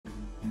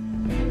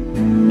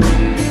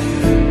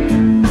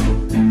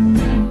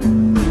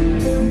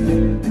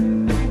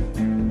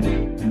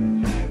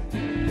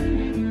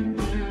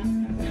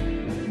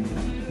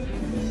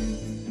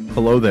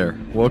Hello there.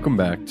 Welcome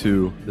back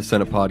to the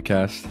Senate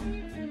Podcast,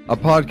 a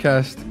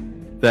podcast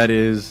that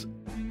is,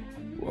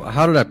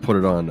 how did I put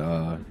it on?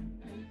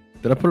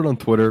 Did I put it on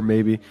Twitter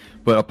maybe?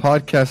 But a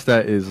podcast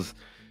that is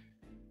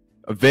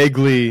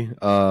vaguely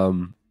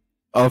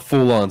a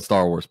full-on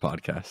Star Wars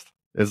podcast.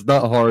 It's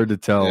not hard to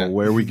tell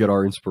where we get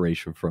our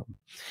inspiration from.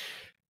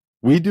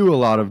 We do a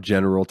lot of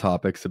general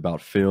topics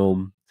about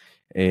film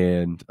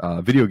and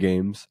video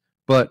games,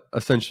 but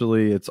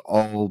essentially it's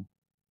all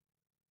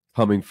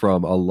coming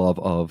from a love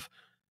of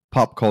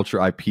pop culture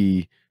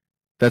IP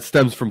that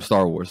stems from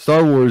Star Wars.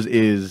 Star Wars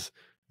is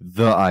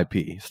the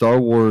IP. Star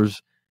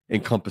Wars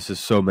encompasses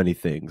so many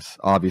things.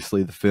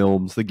 Obviously, the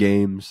films, the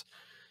games,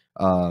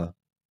 the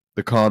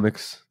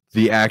comics,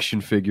 the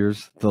action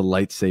figures, the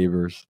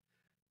lightsabers,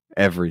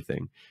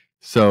 everything.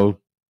 So,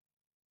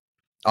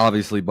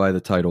 obviously, by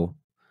the title,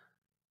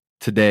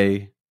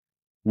 today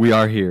we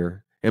are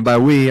here. And by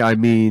we, I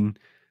mean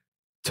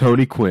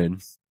Tony Quinn.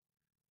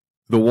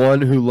 The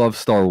one who loves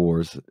Star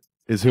Wars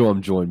is who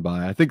I'm joined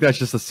by. I think that's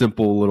just a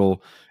simple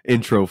little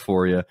intro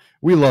for you.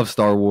 We love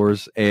Star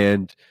Wars,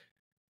 and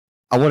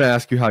I want to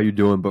ask you how you're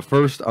doing. But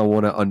first, I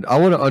want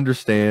to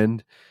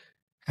understand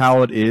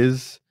how it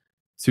is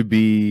to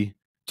be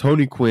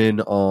Tony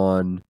Quinn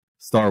on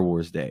Star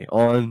Wars Day,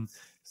 on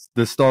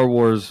the Star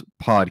Wars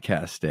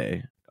Podcast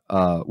Day,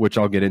 which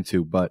I'll get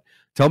into. But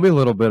tell me a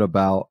little bit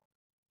about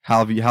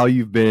how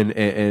you've been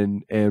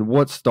and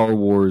what Star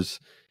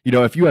Wars. You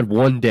know, if you had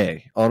one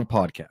day on a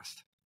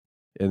podcast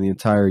in the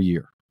entire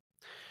year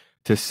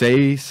to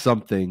say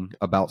something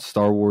about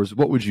Star Wars,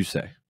 what would you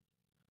say?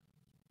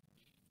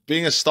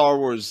 Being a Star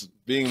Wars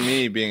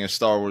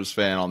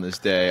fan on this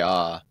day,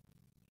 I'm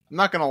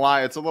not going to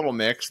lie, it's a little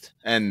mixed.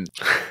 And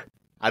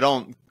I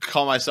don't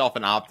call myself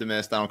an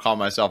optimist. I don't call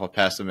myself a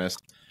pessimist.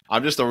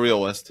 I'm just a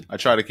realist. I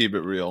try to keep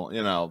it real.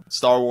 You know,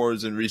 Star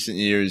Wars in recent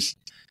years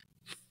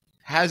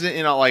hasn't,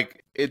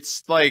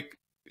 it's like,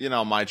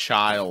 my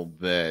child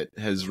that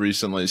has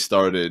recently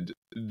started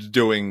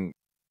doing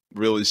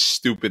really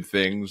stupid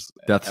things.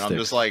 I'm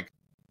just like,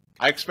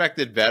 I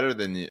expected better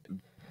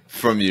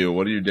from you.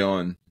 What are you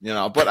doing?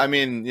 But I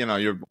mean,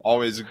 you're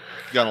always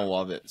gonna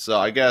love it. So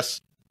I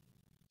guess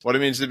what it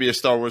means to be a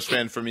Star Wars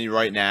fan for me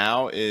right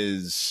now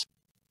is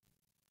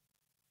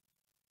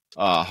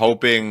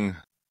hoping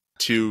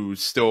to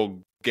still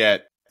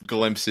get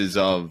glimpses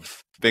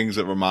of things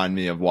that remind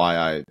me of why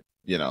I,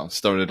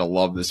 started to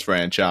love this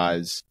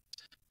franchise.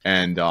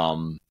 And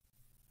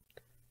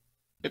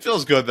it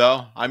feels good,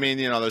 though. I mean,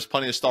 there's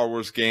plenty of Star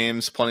Wars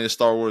games, plenty of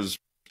Star Wars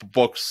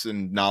books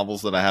and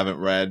novels that I haven't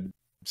read.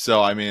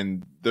 So, I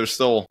mean, there's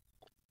still...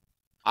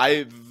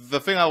 The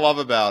thing I love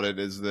about it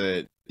is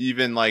that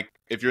even,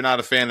 if you're not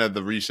a fan of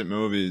the recent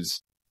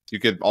movies, you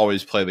could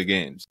always play the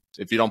games.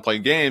 If you don't play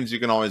games, you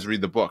can always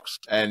read the books.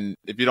 And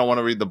if you don't want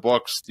to read the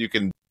books, you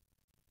can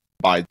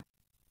buy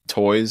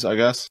toys, I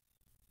guess.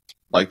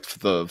 Like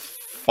the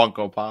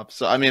Funko Pops.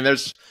 So, I mean,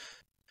 there's...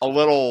 a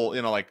little,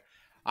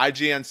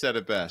 IGN said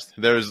it best.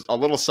 There's a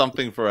little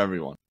something for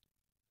everyone.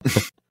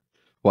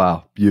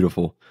 Wow,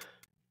 beautiful.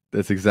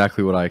 That's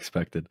exactly what I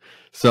expected.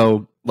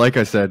 So, like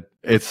I said,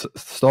 it's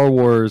Star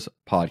Wars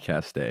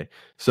Podcast Day.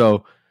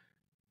 So,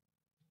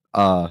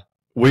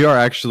 we are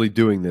actually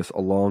doing this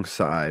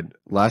alongside,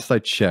 last I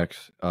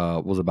checked,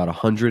 was about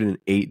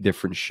 108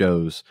 different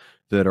shows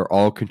that are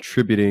all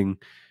contributing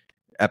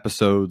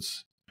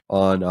episodes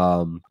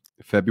on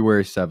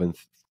February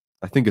 7th.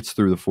 I think it's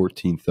through the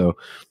 14th, though.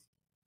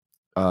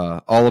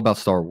 All about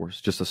Star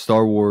Wars, just a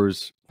Star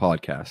Wars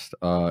podcast.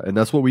 And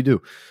that's what we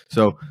do.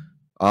 So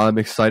I'm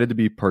excited to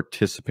be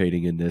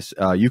participating in this.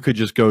 You could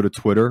just go to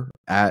Twitter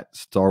at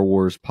Star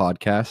Wars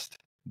Podcast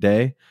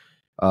Day.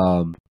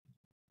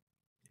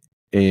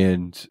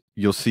 And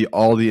you'll see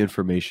all the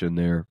information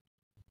there.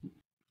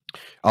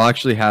 I'll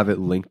actually have it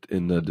linked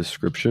in the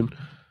description.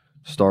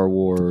 Star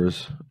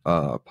Wars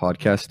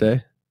Podcast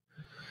Day.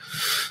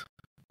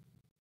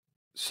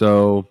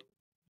 So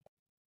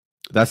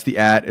that's the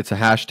 @ It's a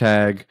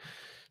hashtag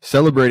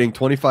celebrating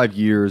 25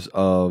 years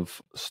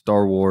of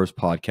Star Wars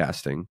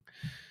podcasting.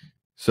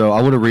 So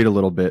I want to read a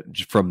little bit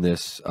from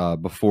this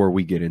before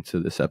we get into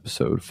this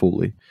episode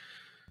fully.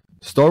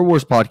 Star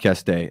Wars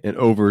Podcast Day, and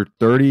over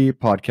 30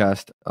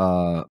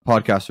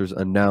 podcasters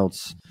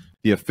announce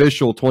the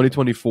official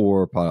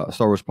 2024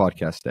 Star Wars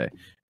Podcast Day,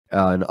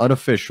 an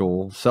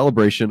unofficial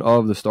celebration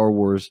of the Star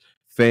Wars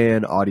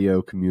fan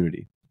audio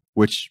community,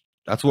 which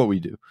that's what we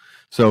do.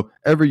 So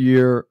every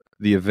year,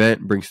 the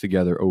event brings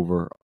together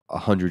over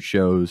 100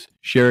 shows,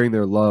 sharing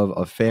their love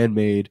of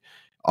fan-made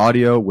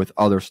audio with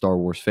other Star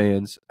Wars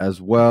fans,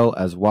 as well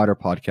as wider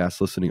podcast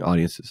listening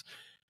audiences.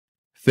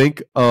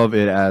 Think of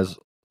it as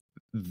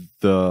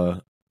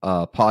the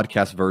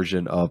podcast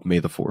version of May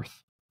the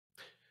 4th.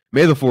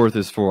 May the 4th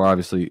is for,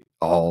 obviously,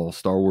 all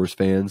Star Wars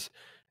fans.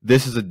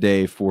 This is a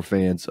day for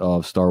fans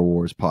of Star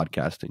Wars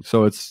podcasting.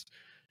 So it's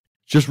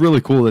just really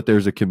cool that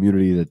there's a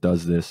community that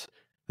does this,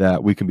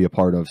 that we can be a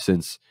part of,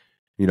 since,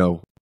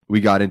 we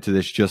got into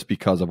this just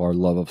because of our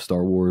love of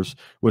Star Wars,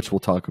 which we'll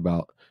talk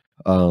about.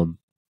 So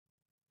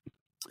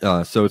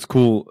it's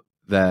cool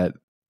that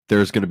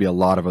there's going to be a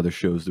lot of other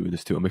shows doing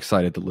this too. I'm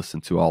excited to listen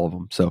to all of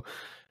them. So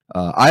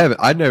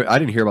I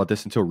didn't hear about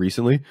this until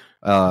recently.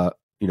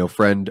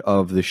 Friend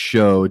of the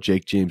show,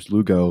 Jake James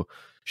Lugo,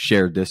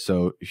 shared this.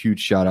 So huge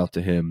shout out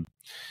to him.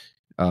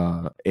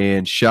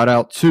 And shout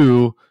out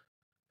to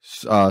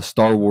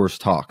Star Wars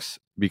Talks,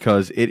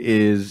 because it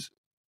is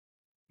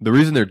the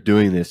reason they're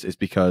doing this is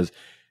because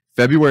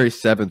February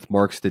 7th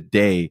marks the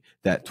day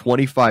that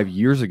 25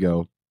 years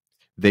ago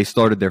they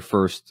had their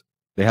first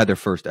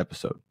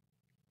episode.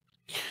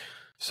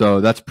 So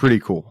that's pretty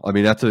cool. I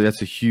mean, that's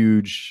a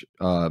huge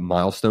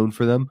milestone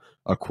for them,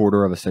 a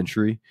quarter of a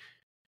century.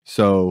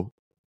 So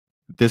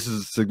this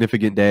is a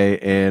significant day,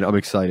 and I'm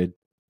excited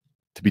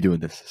to be doing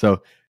this.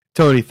 So,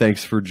 Tony,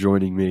 thanks for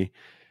joining me.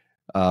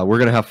 We're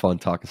going to have fun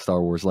talking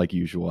Star Wars like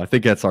usual. I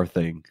think that's our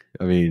thing.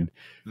 I mean,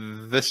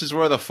 this is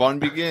where the fun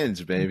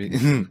begins,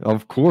 baby.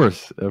 Of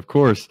course.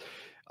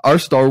 Our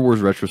Star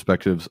Wars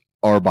retrospectives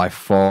are by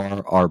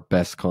far our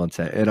best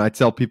content. And I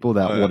tell people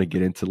that want to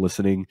get into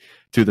listening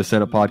to the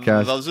Senate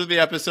podcast. Those are the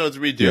episodes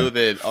we do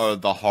that are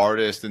the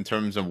hardest in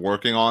terms of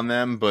working on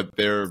them, but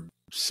they're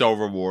so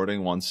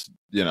rewarding once,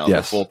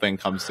 the full thing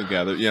comes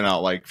together.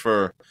 Like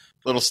for a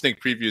little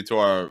sneak preview to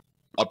our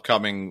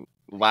upcoming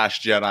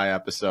Last Jedi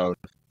episode,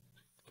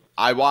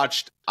 I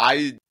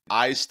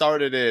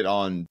started it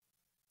on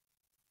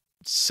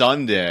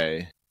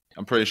Sunday.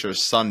 I'm pretty sure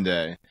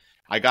Sunday.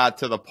 I got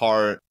to the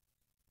part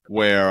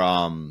where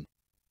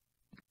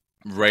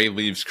Rey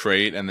leaves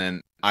Crate, and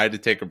then I had to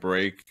take a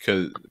break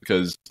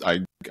because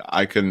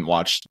I couldn't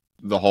watch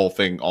the whole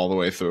thing all the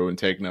way through and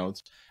take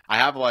notes.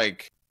 I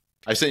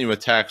sent you a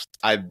text.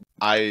 I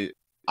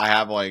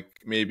have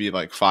maybe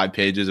 5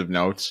 pages of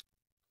notes,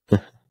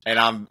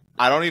 and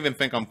I don't even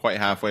think I'm quite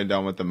halfway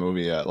done with the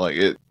movie yet.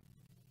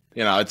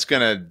 I'm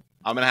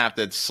gonna have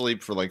to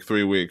sleep for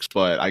 3 weeks,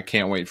 but I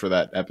can't wait for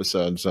that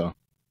episode. So,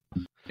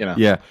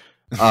 Yeah.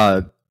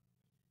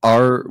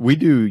 We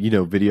do,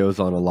 videos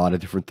on a lot of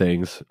different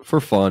things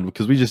for fun,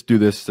 because we just do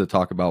this to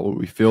talk about what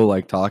we feel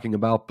like talking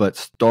about, but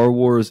Star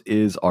Wars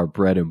is our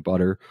bread and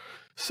butter.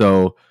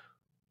 So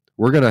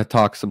we're going to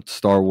talk some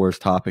Star Wars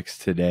topics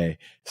today.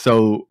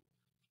 So,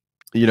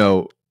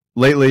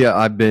 lately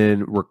I've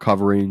been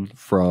recovering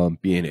from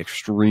being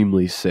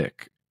extremely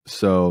sick.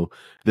 So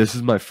this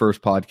is my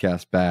first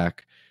podcast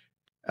back,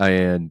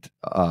 and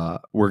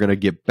we're going to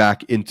get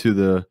back into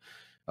the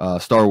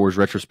Star Wars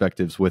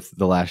retrospectives with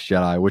The Last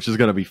Jedi, which is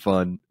going to be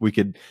fun. We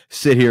could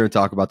sit here and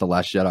talk about The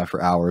Last Jedi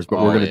for hours,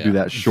 but we're going to do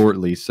that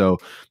shortly. So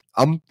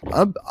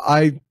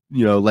I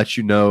let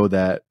you know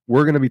that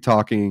we're going to be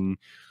talking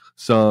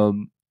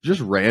some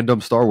just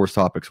random Star Wars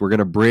topics. We're going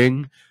to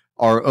bring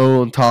our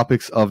own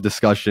topics of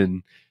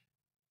discussion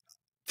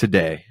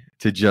today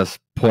to just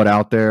put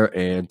out there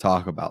and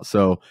talk about.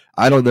 So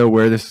I don't know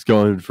where this is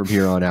going from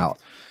here on out.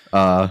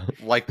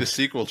 Like the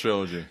sequel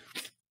trilogy.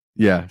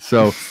 Yeah.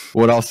 So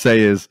what I'll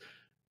say is,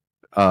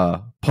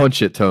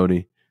 punch it,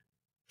 Tony.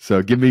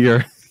 So give me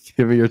your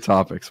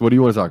topics. What do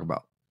you want to talk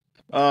about?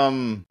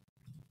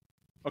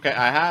 Okay.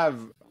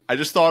 I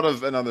just thought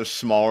of another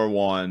smaller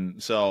one.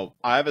 So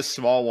I have a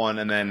small one,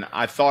 and then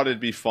I thought it'd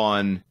be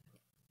fun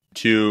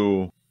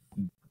to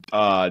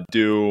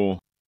do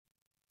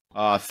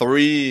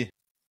 3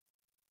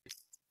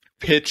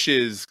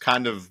 pitches,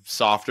 kind of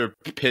softer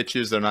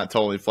pitches. They're not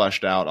totally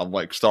fleshed out,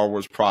 of Star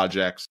Wars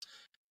projects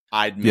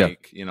I'd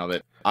make,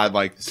 that I'd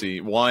like to see.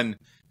 I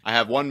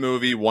have 1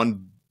 movie,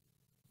 1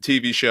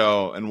 TV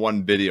show, and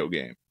 1 video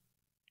game.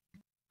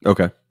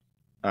 Okay.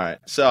 All right.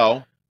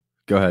 So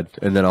go ahead,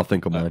 and then I'll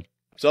think of mine.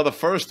 So the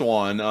first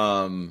one,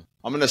 I'm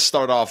going to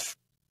start off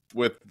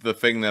with the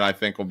thing that I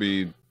think will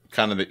be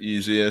kind of the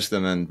easiest,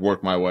 and then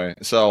work my way.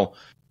 So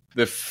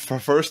the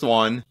first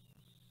one,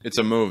 it's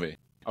a movie.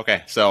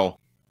 Okay. So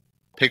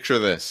picture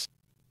this.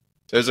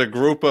 There's a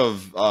group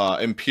of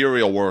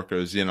Imperial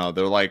workers, they're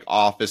like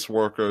office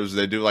workers.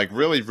 They do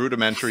really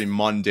rudimentary,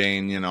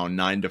 mundane,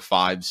 9 to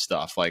 5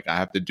 stuff. I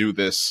have to do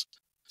this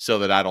so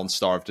that I don't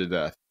starve to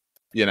death.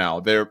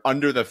 They're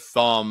under the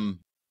thumb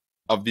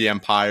of the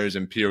Empire's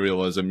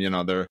imperialism.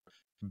 They're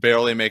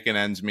barely making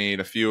ends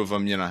meet. A few of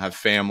them, have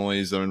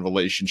families, they're in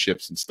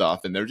relationships and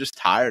stuff, and they're just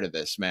tired of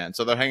this, man.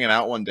 So they're hanging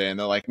out one day and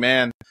they're like,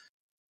 man,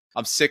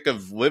 I'm sick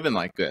of living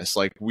like this.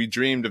 We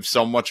dreamed of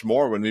so much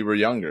more when we were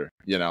younger,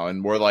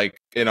 and we're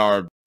in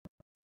our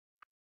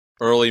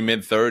early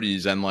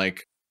mid-30s, and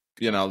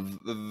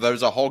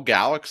there's a whole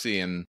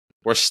galaxy, and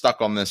we're stuck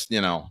on this,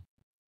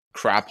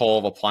 crap hole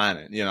of a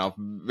planet.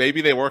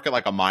 Maybe they work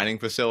at a mining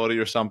facility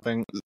or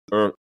something,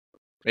 or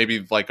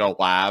maybe a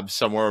lab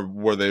somewhere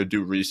where they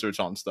do research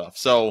on stuff.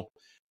 So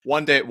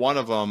one day, one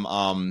of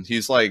them,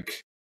 he's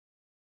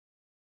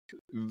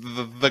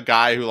the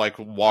guy who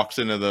walks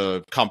into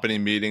the company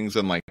meetings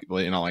and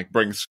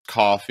brings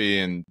coffee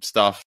and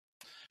stuff.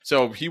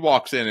 So he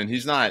walks in, and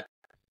he's not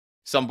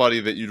somebody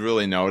that you'd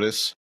really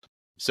notice.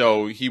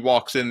 So he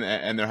walks in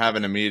and they're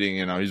having a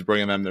meeting, he's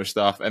bringing them their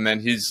stuff, and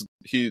then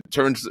he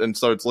turns and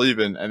starts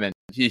leaving, and then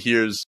he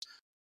hears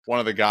one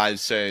of the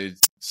guys say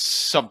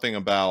something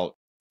about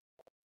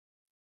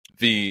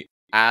the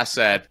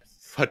asset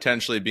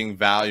potentially being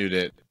valued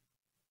at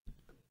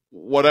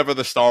whatever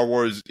the Star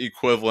Wars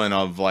equivalent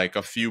of like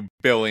a few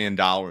 $billion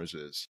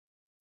is.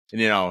 And,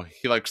 you know,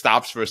 he like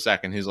stops for a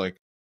second. He's like,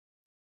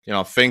 you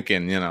know,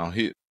 thinking, you know,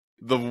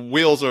 the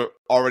wheels are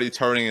already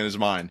turning in his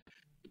mind.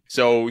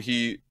 So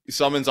he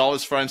summons all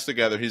his friends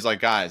together. He's like,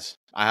 guys,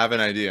 I have an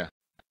idea.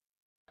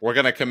 We're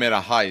going to commit a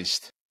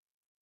heist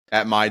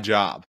at my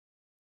job.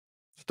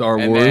 Star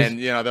And Wars then,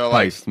 you know, they're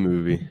like, heist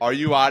movie. are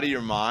you out of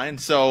your mind?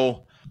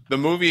 So the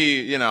movie,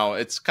 you know,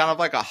 it's kind of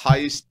like a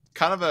heist,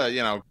 kind of a,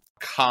 you know,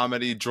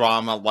 comedy,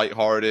 drama,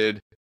 lighthearted,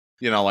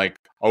 you know, like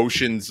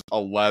Ocean's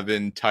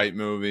 11 type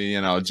movie,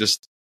 you know,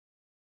 just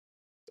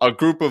a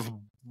group of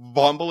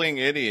bumbling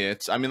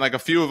idiots. I mean, like a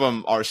few of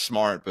them are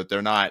smart, but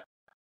they're not.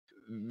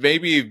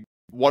 Maybe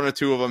one or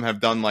two of them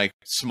have done like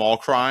small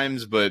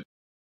crimes, but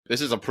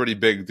this is a pretty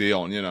big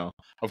deal. And, you know,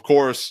 of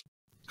course,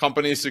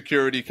 company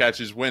security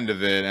catches wind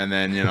of it, and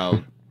then, you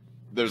know,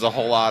 there's a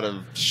whole lot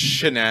of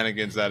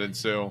shenanigans that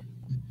ensue.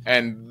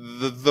 And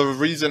the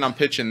reason I'm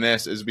pitching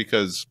this is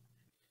because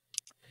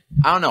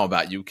I don't know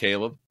about you,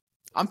 Caleb.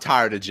 I'm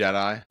tired of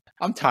Jedi.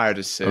 I'm tired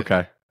of Sith.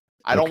 Okay.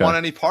 I don't want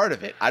any part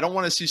of it. I don't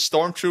want to see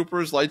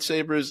stormtroopers,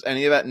 lightsabers,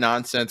 any of that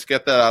nonsense.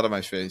 Get that out of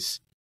my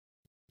face.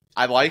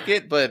 I like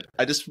it, but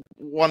I just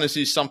want to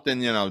see something,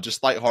 you know,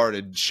 just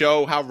lighthearted.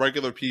 Show how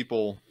regular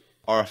people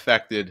are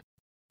affected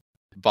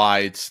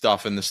by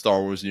stuff in the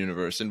Star Wars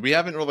universe, and we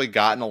haven't really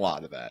gotten a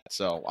lot of that.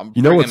 So I'm.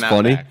 You know what's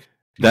funny?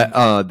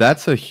 Back.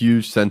 That's a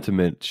huge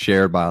sentiment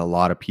shared by a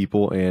lot of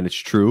people, and it's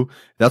true.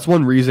 That's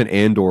one reason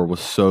Andor was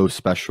so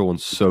special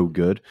and so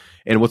good.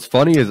 And what's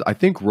funny is I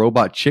think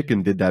Robot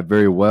Chicken did that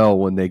very well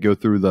when they go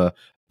through the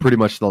pretty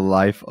much the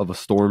life of a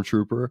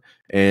stormtrooper,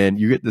 and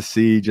you get to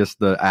see just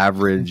the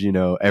average, you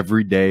know,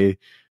 everyday,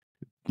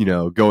 you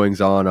know,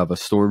 goings on of a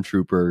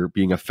stormtrooper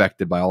being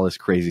affected by all this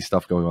crazy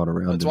stuff going on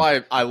around. That's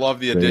why I love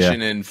the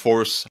addition in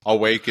Force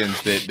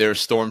Awakens that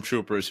there's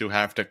stormtroopers who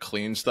have to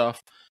clean stuff,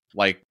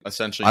 like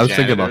essentially. I was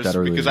thinking about that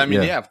earlier. Because I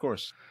mean, yeah, of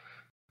course.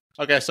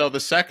 Okay, so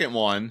the second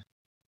one,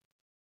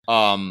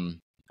 I'm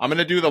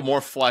gonna do the more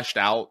fleshed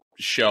out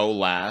show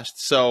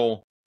last.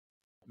 So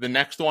the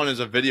next one is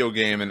a video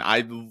game, and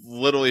I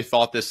literally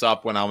thought this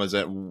up when I was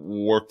at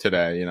work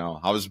today. You know,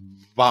 I was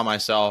by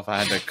myself.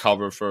 I had to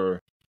cover for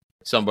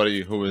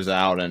somebody who was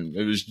out, and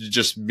it was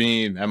just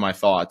me and my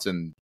thoughts,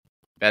 and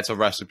that's a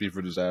recipe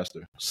for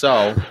disaster.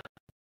 So,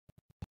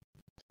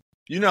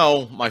 you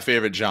know, my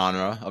favorite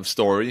genre of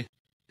story,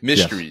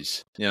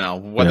 mysteries. Yes. You know,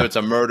 whether it's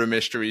a murder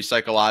mystery,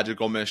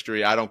 psychological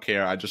mystery, I don't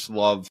care. I just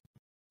love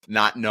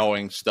not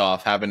knowing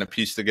stuff, having to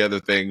piece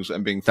together things,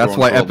 and being thrown. That's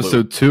why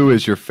episode 2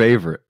 is your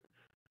favorite.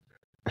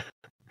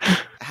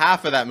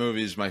 Half of that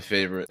movie is my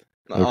favorite.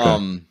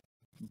 Okay.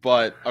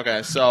 But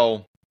okay,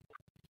 so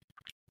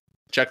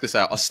check this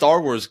out. A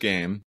Star Wars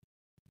game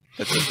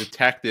that's a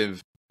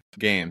detective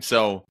game.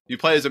 So you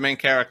play as a main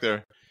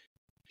character.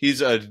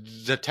 He's a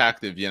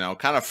detective, you know,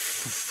 kind of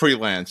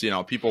freelance. You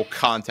know, people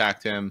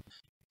contact him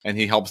and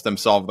he helps them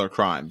solve their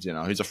crimes. You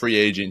know, he's a free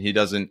agent.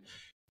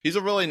 He's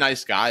a really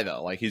nice guy,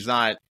 though. Like, he's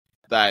not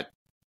that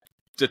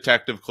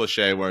detective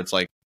cliche where it's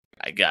like,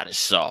 I gotta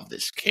solve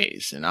this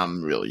case and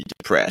I'm really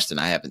depressed and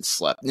I haven't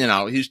slept. You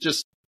know, he's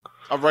just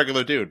a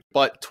regular dude.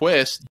 But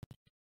twist,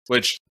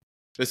 which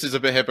this is a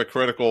bit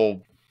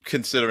hypocritical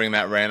considering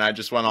that rant I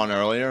just went on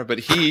earlier, but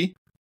he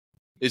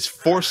is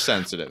force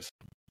sensitive.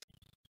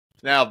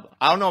 Now,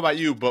 I don't know about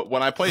you, but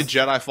when I played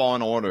Jedi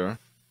Fallen Order,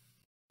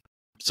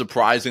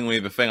 surprisingly,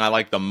 the thing I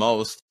liked the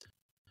most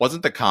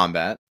wasn't the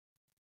combat,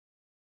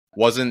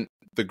 wasn't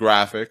the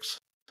graphics,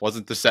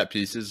 wasn't the set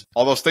pieces.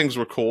 All those things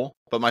were cool,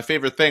 but my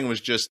favorite thing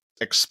was just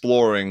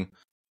exploring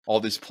all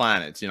these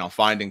planets, you know,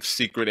 finding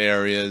secret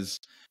areas,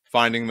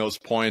 finding those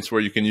points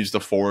where you can use the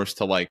Force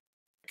to, like,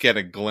 get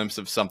a glimpse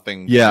of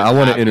something. Yeah, I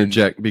want to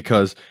interject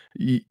because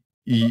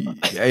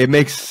it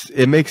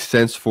makes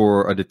sense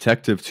for a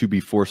detective to be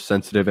force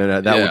sensitive,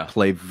 and that would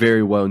play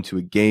very well into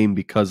a game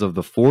because of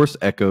the Force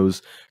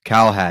echoes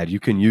Cal had. You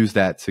can use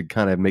that to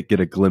kind of get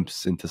a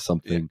glimpse into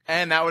something,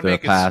 and that would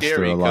make it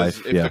scary because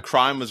if the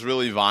crime was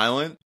really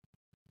violent,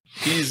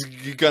 he's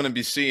gonna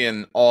be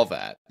seeing all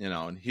that, you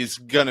know, and he's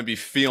gonna be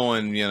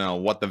feeling, you know,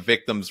 what the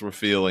victims were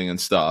feeling and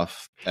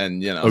stuff,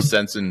 and, you know,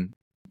 sensing.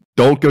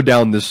 Don't go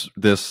down this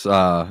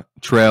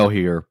trail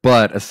here,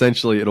 but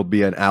essentially it'll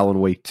be an Alan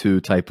Wake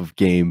 2 type of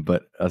game,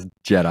 but a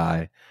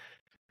Jedi.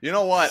 You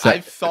know what?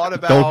 I've thought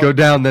about don't go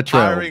down that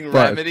trail. Hiring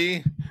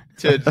Remedy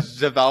to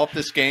develop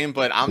this game,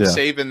 but I'm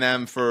saving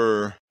them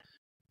for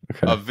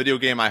a video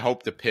game I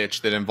hope to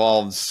pitch that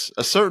involves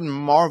a certain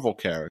Marvel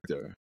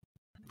character,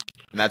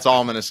 and that's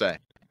all I'm going to say.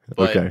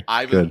 But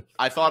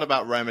I thought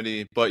about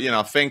Remedy, but, you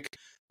know, think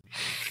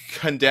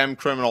Condemned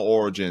Criminal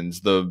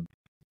Origins, the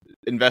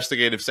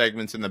investigative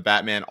segments in the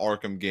Batman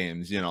Arkham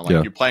games, you know,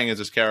 like you're playing as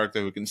this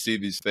character who can see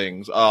these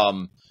things.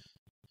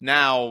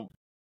 Now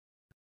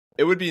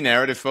it would be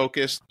narrative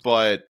focused,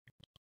 but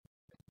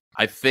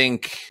I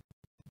think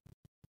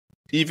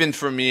even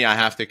for me, I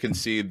have to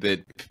concede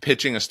that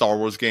pitching a Star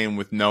Wars game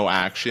with no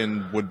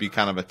action would be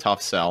kind of a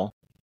tough sell,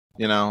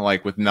 you know,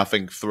 like with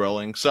nothing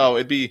thrilling. So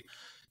it'd be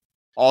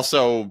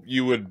also,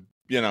 you would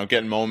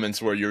getting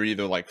moments where you're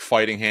either like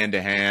fighting hand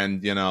to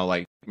hand,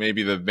 like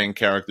maybe the main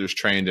character's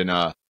trained in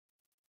a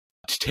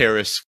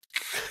Terrace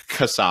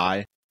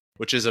Kasai,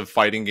 which is a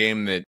fighting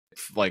game that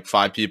like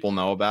 5 people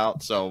know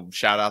about. So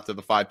shout out to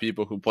the 5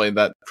 people who played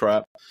that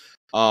crap.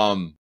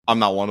 I'm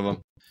not one of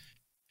them.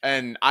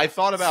 And I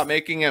thought about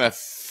making it a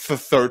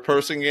third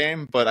person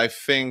game, but I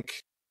think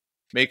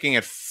making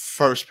it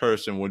first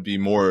person would be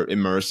more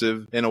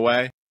immersive in a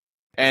way.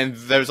 And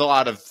there's a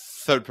lot of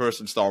third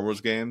person Star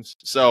Wars games.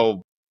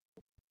 So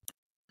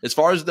as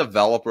far as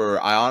developer,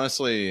 I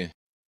honestly,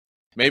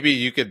 maybe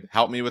you could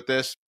help me with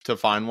this to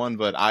find one,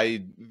 but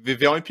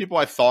the only people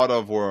I thought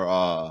of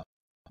were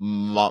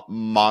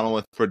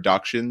Monolith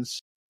Productions.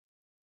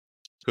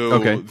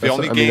 Okay, the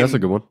only game that's a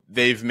good one.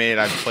 they've made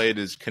I've played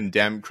is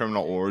Condemned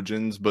Criminal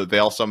Origins, but they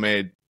also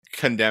made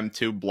Condemned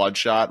 2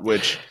 Bloodshot,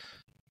 which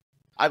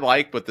I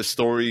like, but the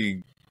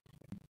story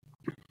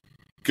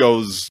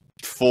goes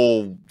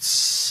full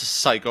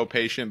psycho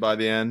patient by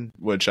the end,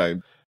 which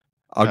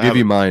I'll give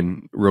you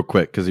mine real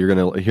quick because you're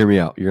gonna hear me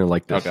out. You're gonna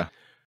like this. Okay.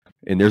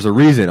 And there's a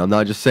reason. I'm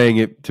not just saying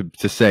it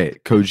to say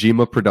it.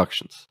 Kojima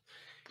Productions.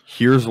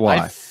 Here's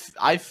why.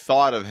 I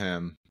thought of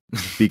him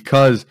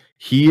because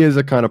he is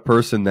a kind of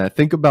person that,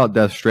 think about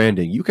Death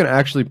Stranding. You can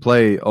actually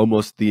play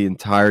almost the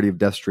entirety of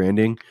Death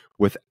Stranding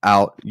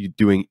without you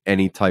doing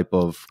any type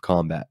of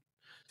combat.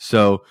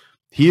 So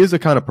he is the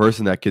kind of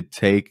person that could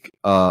take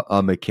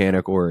a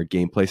mechanic or a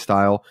gameplay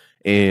style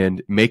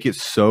and make it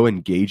so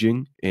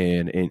engaging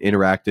and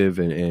interactive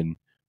and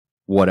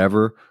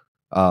whatever,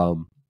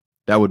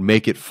 that would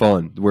make it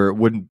fun, where it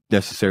wouldn't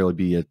necessarily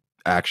be an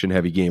action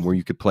heavy game where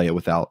you could play it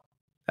without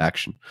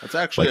action. That's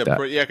actually like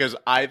because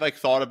I like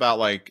thought about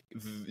like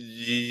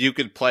you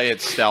could play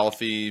it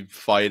stealthy,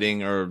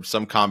 fighting, or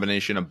some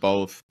combination of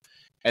both.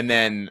 And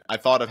then I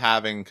thought of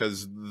having,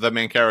 because the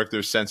main character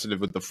is sensitive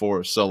with the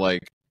Force, so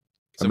like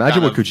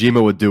imagine what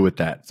Kojima would do with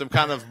that. Some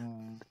kind of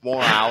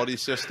morality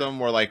system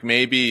where like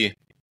maybe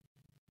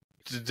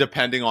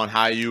depending on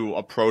how you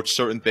approach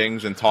certain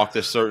things and talk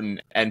to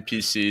certain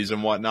NPCs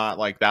and whatnot,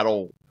 like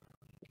that'll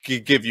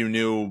give you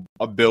new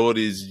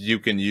abilities you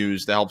can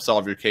use to help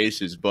solve your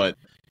cases, but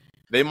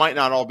they might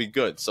not all be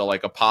good. So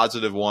like a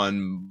positive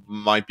one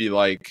might be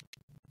like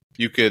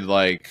you could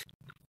like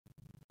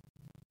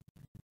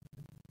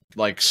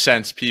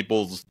sense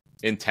people's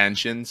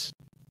intentions,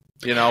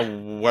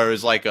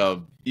 whereas like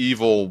a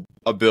evil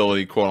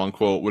ability, quote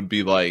unquote, would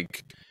be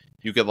like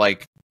you could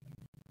like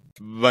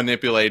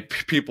manipulate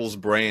people's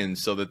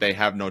brains so that they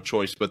have no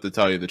choice but to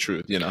tell you the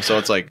truth, so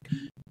it's like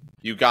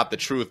you got the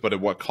truth, but at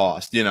what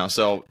cost,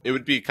 so it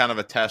would be kind of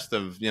a test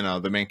of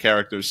the main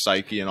character's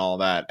psyche and all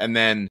that. And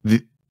then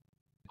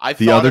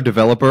the other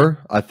developer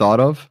I thought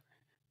of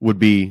would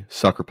be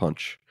Sucker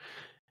Punch.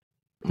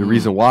 The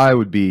reason why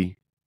would be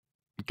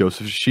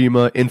Ghost of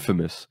Tsushima,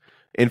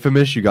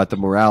 Infamous, you got the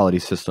morality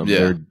system.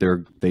 Yeah.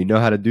 They know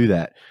how to do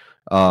that.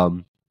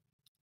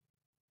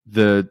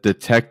 The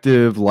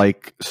detective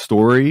like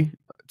story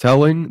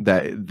telling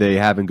that they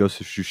have in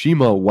Ghost of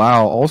Tsushima,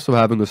 while also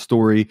having a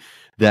story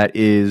that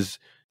is,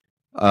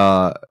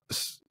 do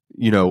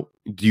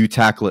you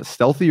tackle it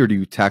stealthy or do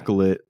you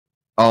tackle it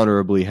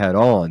honorably head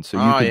on? So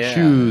you can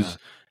choose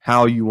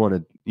how you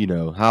want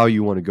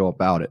to go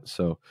about it.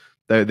 So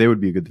they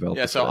would be a good developer.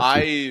 Yeah. So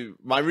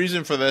my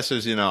reason for this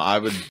is, I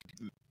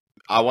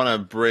want to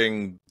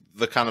bring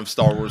the kind of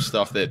Star Wars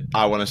stuff that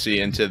I want to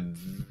see into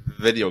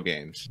video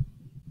games.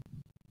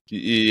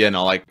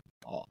 Like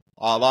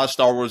a lot of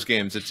Star Wars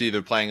games, it's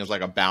either playing as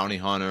like a bounty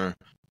hunter,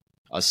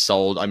 like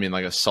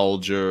a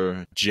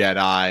soldier,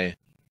 Jedi.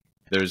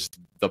 There's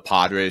the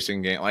pod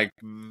racing game. Like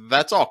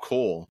that's all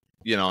cool,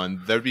 and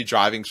there'd be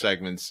driving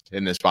segments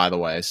in this, by the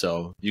way,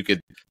 so you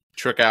could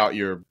trick out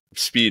your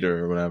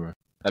speeder or whatever.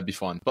 That'd be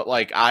fun. But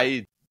like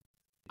I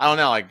don't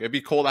know, like it'd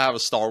be cool to have a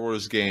Star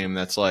Wars game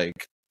that's like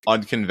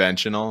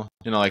unconventional.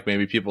 Like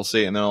maybe people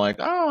see it and they're like,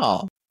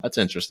 oh, that's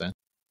interesting.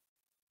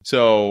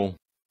 So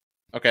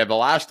okay, the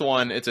last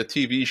one, it's a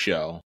TV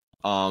show.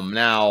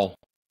 Now,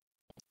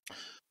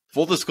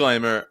 full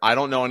disclaimer, I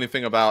don't know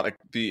anything about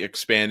the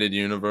expanded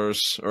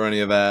universe or any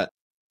of that.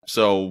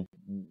 So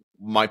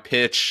my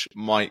pitch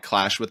might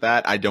clash with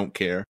that. I don't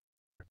care.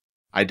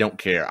 I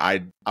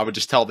would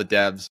just tell the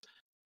devs,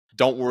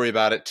 don't worry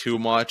about it too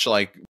much.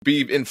 Like,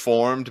 be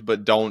informed,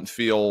 but don't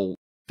feel...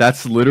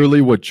 That's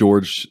literally what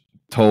George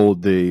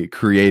told the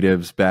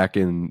creatives back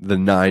in the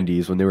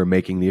 90s when they were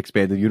making the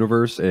expanded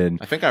universe and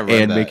I think I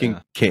read that,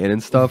 making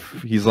canon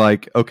stuff. He's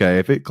like, okay,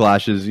 if it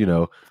clashes,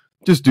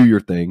 just do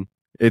your thing.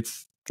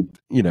 It's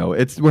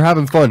we're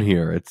having fun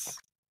here. It's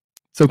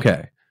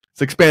okay.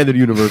 It's expanded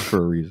universe for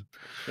a reason.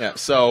 Yeah.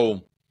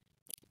 So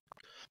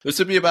this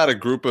would be about a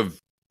group of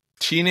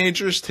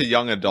teenagers to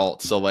young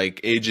adults. So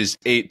like ages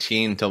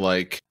 18 to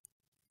like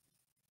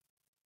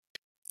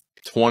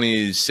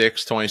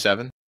 26,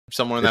 27.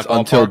 Somewhere in that ballpark.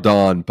 Until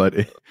dawn, but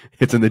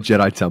it's in the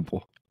Jedi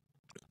Temple.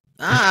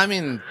 I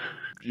mean,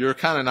 you're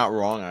kind of not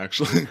wrong,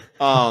 actually.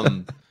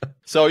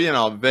 So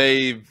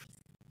they've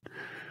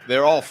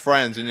they're all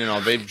friends, and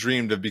they've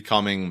dreamed of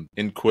becoming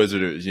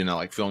inquisitors.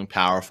 Like feeling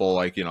powerful.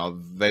 Like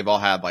they've all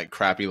had like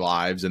crappy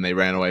lives, and they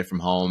ran away from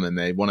home, and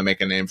they want to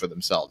make a name for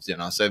themselves.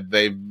 So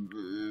they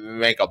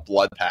make a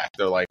blood pact.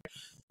 They're like,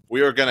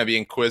 we are going to be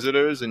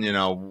inquisitors, and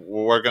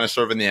we're going to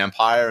serve in the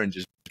empire and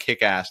just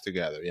kick ass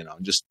together.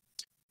 Just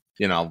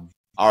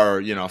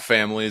our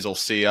families will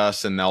see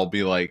us, and they'll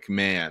be like,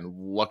 man,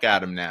 look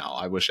at him now.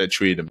 I wish I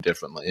treated him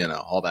differently.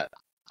 All that.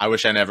 I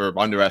wish I never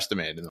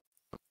underestimated him.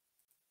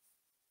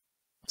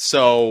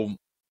 So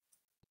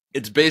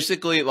it's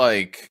basically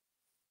like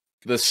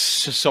the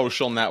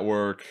social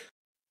network.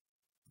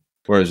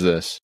 Where is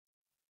this?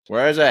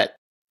 Where is it?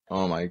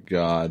 Oh my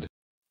god.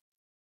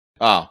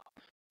 Oh,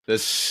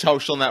 this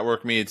social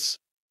network meets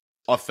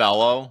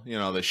Othello,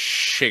 the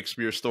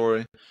Shakespeare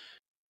story.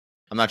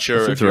 I'm not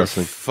sure if you're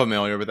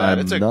familiar with that.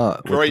 It's a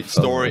great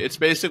story. It's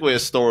basically a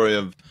story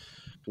of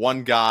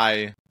one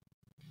guy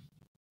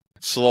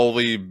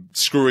slowly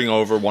screwing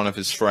over one of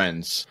his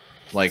friends,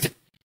 like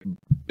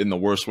in the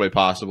worst way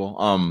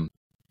possible.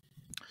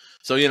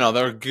 So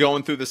they're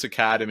going through this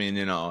academy,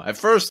 and at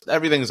first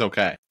everything's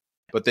okay,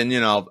 but then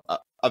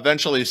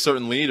eventually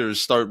certain leaders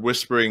start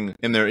whispering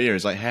in their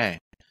ears, like, "Hey,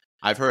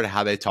 I've heard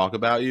how they talk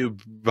about you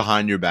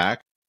behind your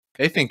back.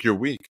 They think you're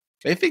weak.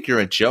 They think you're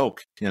a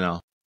joke.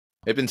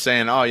 They've been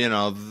saying,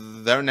 oh,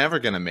 they're never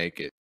gonna make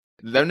it.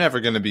 They're never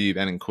gonna be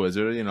an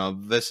inquisitor.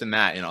 This and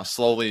that.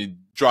 Slowly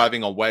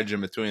driving a wedge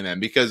in between them,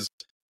 because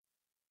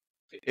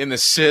in the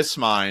cis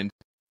mind,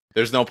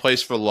 there's no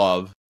place for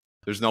love.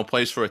 There's no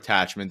place for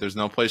attachment. There's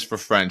no place for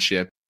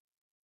friendship.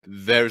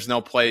 There's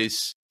no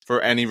place for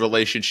any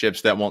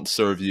relationships that won't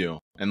serve you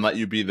and let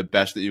you be the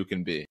best that you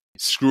can be.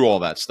 Screw all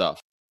that stuff.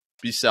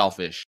 Be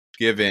selfish.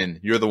 Give in.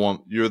 You're the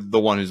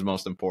one who's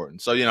most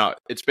important. So,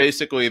 it's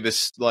basically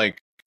this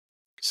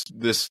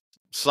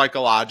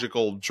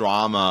psychological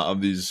drama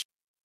of these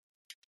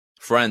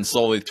friends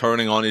slowly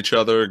turning on each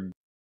other,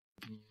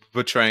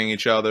 betraying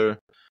each other.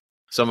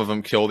 Some of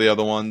them kill the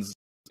other ones.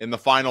 In the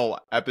final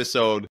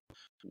episode,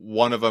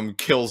 one of them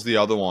kills the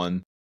other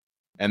one,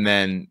 and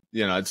then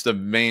it's the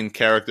main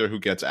character who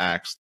gets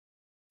axed,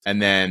 and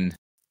then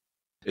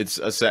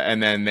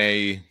and then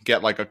they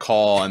get like a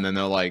call, and then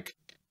they're like,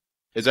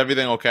 "Is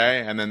everything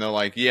okay?" And then they're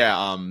like,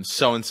 "Yeah,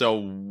 so and so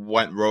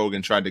went rogue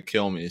and tried to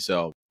kill me,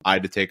 so I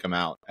had to take him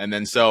out." And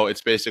then so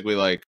it's basically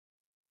like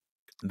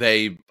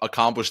they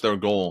accomplished their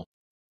goal.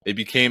 They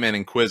became an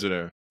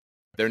inquisitor.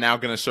 They're now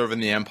going to serve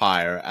in the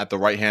empire at the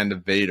right hand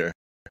of Vader.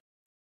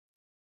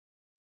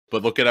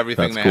 But look at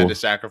everything they had to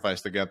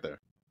sacrifice to get there.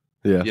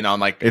 Yeah.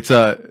 And like it's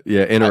a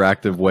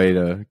interactive way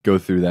to go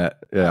through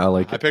that. Yeah, I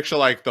like it. I picture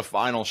like the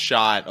final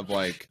shot of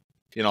like,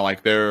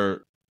 like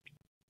they're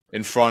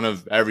in front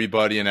of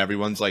everybody and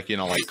everyone's like,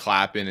 like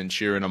clapping and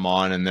cheering them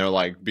on, and they're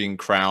like being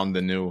crowned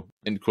the new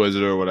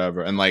Inquisitor or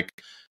whatever. And like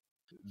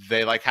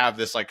they like have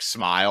this like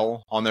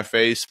smile on their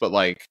face, but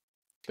like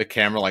the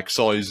camera like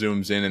slowly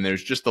zooms in and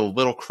there's just a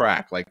little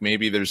crack. Like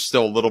maybe there's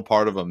still a little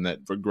part of them that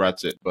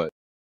regrets it, but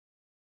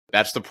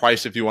that's the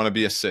price if you want to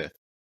be a Sith.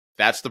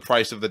 That's the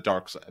price of the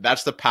dark side.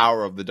 That's the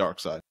power of the dark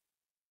side.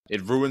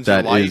 It ruins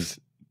your life,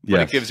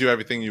 but it gives you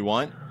everything you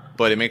want,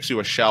 but it makes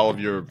you a shell of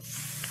your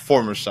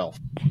former self.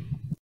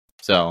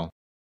 So,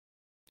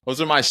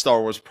 those are my Star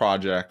Wars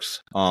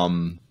projects.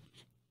 Mine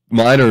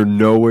are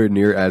nowhere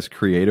near as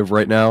creative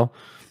right now.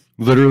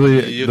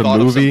 Literally, you the thought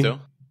movie. Of some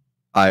too?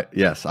 I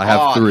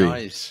have 3.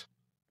 Nice.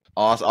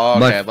 Awesome. Oh,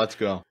 okay, let's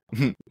go.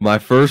 My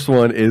first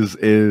one is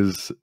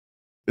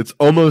it's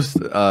almost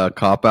a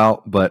cop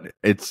out, but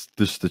it's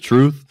just the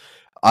truth.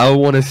 I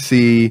want to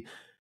see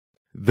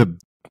the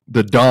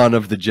dawn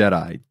of the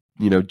Jedi.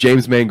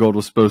 James Mangold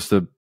was supposed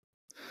to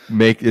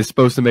make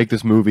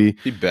this movie.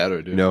 He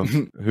better, dude.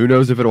 Who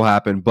knows if it'll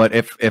happen? But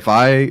if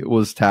I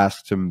was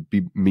tasked to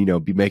be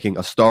making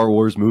a Star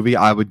Wars movie,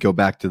 I would go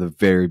back to the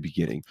very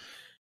beginning.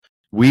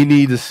 We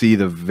need to see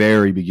the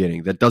very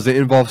beginning. That doesn't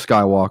involve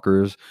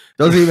Skywalkers.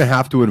 Doesn't even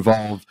have to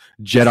involve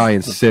Jedi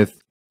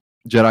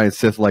and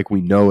Sith like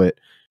we know it.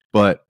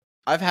 But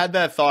I've had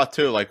that thought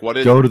too. Like, what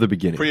did go to the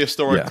beginning?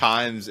 Prehistoric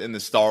times in the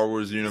Star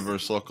Wars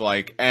universe look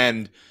like?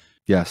 And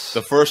yes,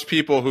 the first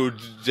people who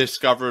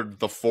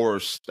discovered the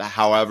Force,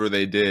 however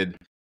they did.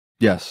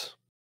 Yes.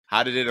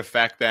 How did it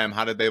affect them?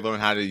 How did they learn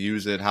how to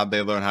use it? How did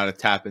they learn how to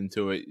tap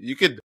into it? You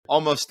could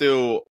almost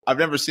do. I've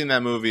never seen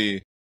that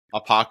movie,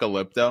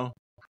 Apocalypto,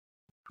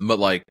 but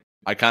like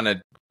I kind of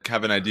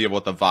have an idea of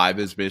what the vibe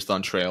is based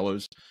on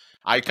trailers.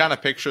 I kind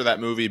of picture that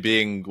movie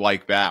being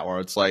like that, where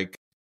it's like,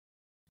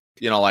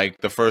 like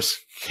the first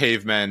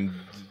cavemen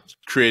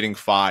creating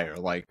fire,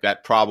 like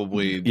that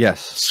probably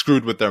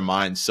screwed with their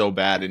minds so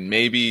bad, and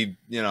maybe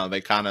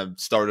they kind of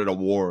started a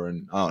war,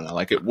 and I don't know,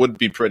 like it would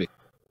be pretty.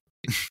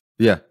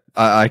 Yeah,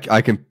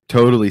 I can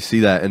totally see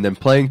that. And then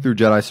playing through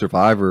Jedi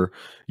Survivor,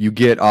 you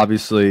get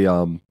obviously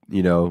a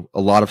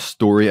lot of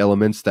story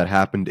elements that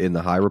happened in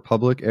the High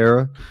Republic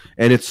era,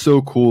 and it's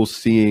so cool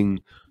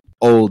seeing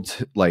old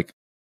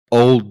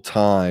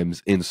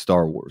times in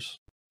Star Wars.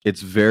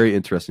 It's very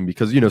interesting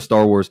because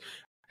Star Wars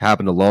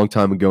happened a long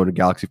time ago in a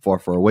galaxy far,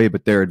 far away,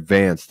 but they're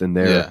advanced and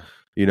they're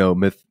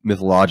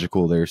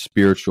mythological, they're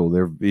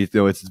spiritual,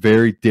 it's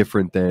very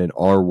different than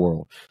our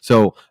world.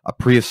 So a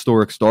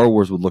prehistoric Star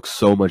Wars would look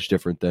so much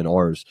different than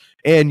ours,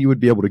 and you would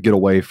be able to get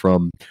away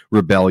from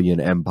rebellion,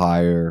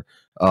 empire,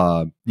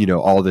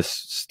 all this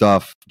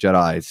stuff,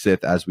 Jedi,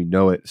 Sith as we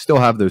know it. Still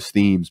have those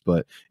themes,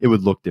 but it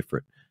would look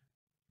different.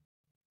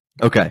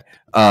 Okay.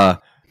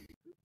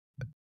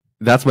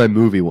 That's my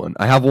movie one.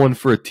 I have one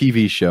for a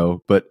TV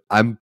show, but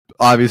I'm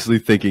obviously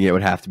thinking it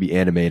would have to be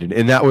animated,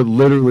 and that would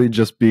literally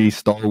just be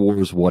Star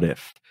Wars What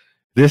If.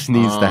 This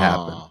needs to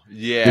happen.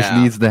 Yeah.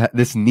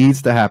 This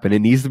needs to happen. It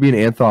needs to be an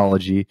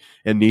anthology.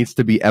 It needs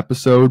to be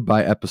episode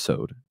by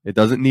episode. It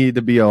doesn't need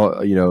to be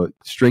a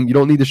string. You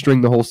don't need to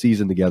string the whole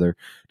season together.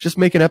 Just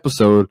make an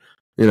episode.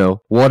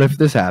 What if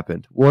this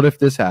happened? What if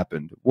this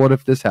happened? What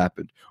if this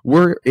happened?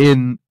 We're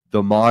in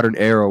the modern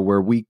era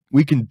where we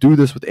can do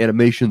this with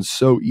animation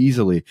so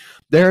easily.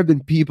 There have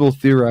been people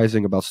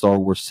theorizing about Star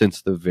Wars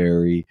since the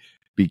very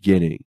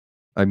beginning.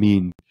 I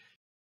mean,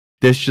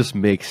 this just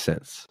makes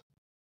sense.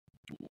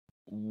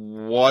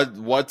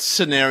 What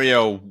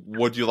scenario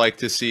would you like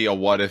to see a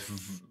what if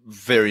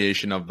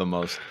variation of the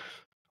most?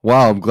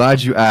 Wow, I'm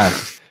glad you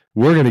asked.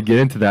 We're going to get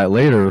into that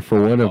later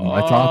for one of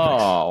my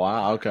topics. Oh,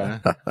 wow, okay.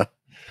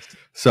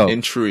 So,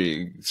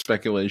 intrigue,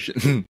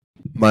 speculation.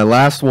 My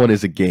last one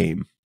is a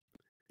game.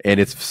 And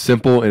it's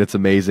simple and it's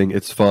amazing.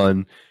 It's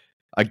fun.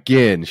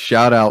 Again,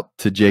 shout out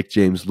to Jake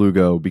James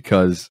Lugo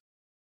because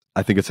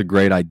I think it's a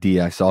great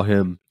idea. I saw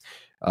him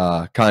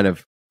kind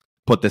of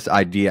put this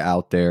idea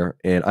out there,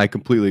 and I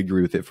completely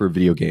agree with it for a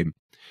video game.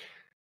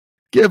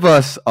 Give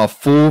us a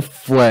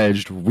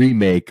full-fledged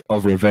remake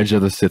of Revenge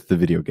of the Sith, the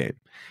video game.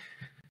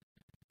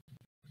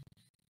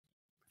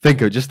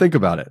 Just think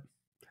about it.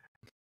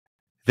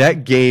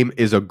 That game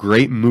is a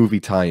great movie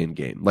tie-in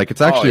game. Like,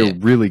 it's actually a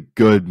really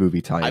good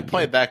movie tie-in. I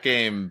played that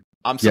game.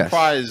 I'm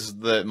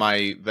surprised that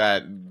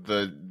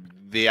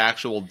the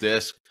actual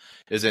disc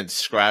isn't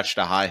scratched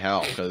to high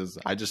hell, because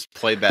I just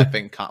played that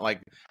thing.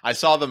 I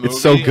saw the movie.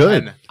 It's so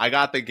good. And I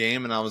got the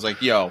game, and I was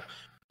like, "Yo,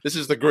 this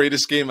is the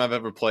greatest game I've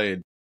ever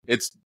played."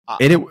 It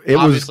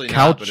was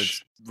couch, but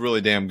it's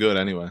really damn good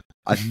anyway.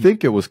 I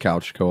think it was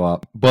couch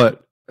co-op,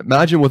 but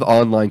imagine with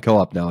online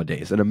co-op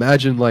nowadays, and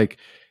imagine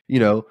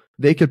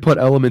they could put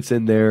elements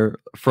in there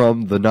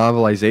from the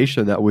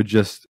novelization that would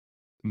just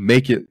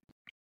make it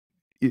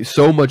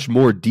so much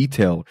more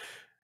detailed.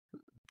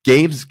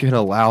 Games can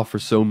allow for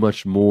so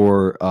much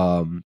more,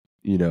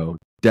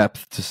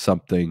 depth to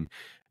something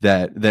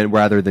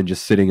rather than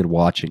just sitting and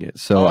watching it.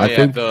 So I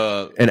think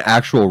an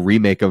actual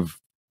remake of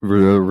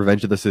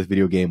Revenge of the Sith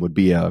video game would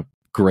be a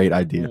great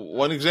idea.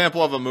 One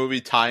example of a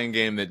movie tie-in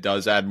game that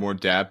does add more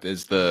depth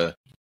is the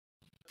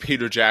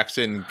Peter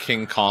Jackson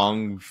King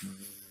Kong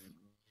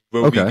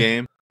movie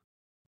game.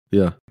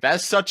 Yeah.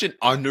 That's such an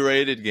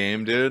underrated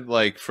game, dude.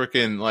 Like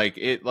freaking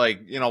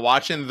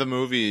watching the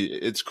movie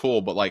it's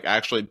cool, but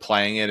actually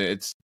playing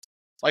it's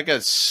like a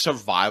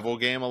survival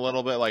game a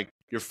little bit. Like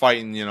you're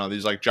fighting,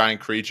 these giant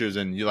creatures,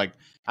 and you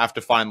have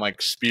to find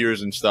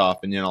spears and stuff,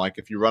 and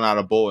if you run out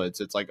of bullets,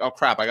 it's like, oh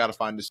crap, I got to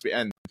find a spear.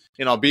 And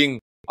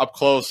being up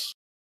close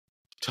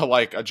to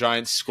a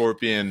giant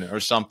scorpion or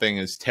something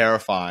is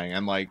terrifying,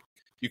 and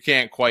you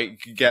can't quite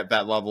get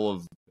that level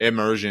of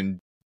immersion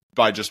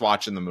by just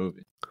watching the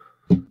movie.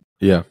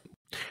 Yeah.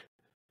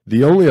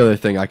 The only other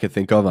thing I could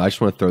think of, I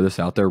just want to throw this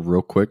out there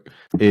real quick,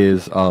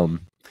 is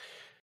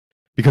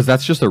because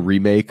that's just a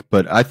remake,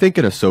 but I think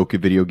an Ahsoka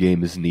video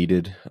game is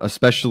needed,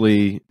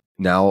 especially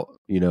now,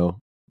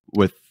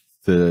 with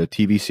the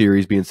TV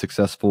series being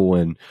successful,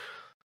 and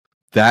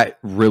that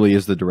really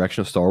is the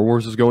direction of Star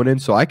Wars is going in.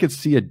 So I could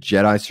see a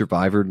Jedi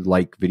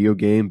Survivor-like video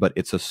game, but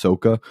it's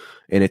Ahsoka,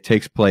 and it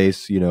takes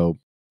place,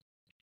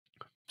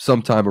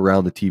 sometime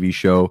around the TV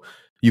show.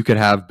 You could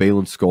have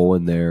Balin Skull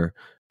in there,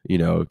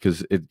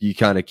 because you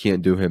kind of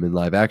can't do him in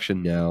live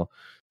action now.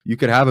 You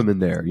could have him in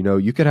there.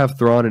 You could have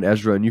Thrawn and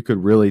Ezra, and you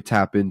could really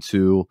tap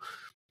into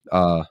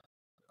a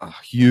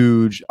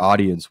huge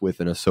audience with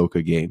an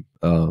Ahsoka game.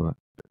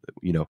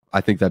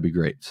 I think that'd be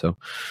great. So,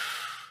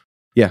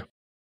 yeah.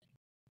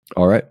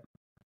 All right.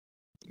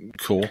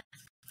 Cool.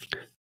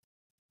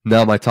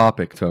 Now my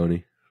topic,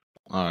 Tony.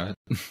 All right.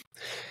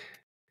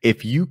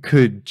 If you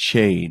could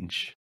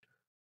change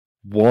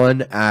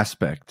one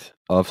aspect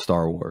of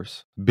Star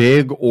Wars,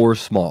 big or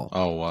small.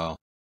 Oh, wow.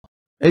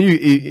 And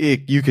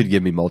you could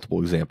give me multiple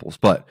examples,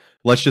 but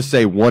let's just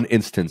say one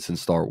instance in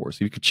Star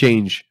Wars. You could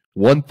change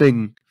one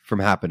thing from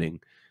happening,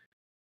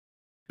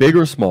 big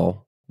or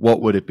small, what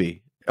would it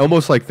be?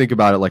 Almost think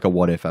about it like a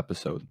what if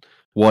episode.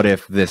 What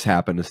if this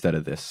happened instead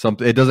of this?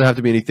 It doesn't have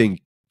to be anything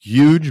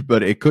huge,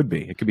 but it could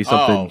be. It could be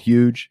something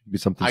huge, it could be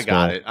something small.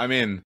 I got it. I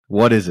mean,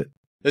 what is it?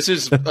 This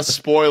is a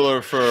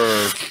spoiler for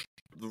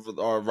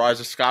our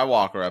Rise of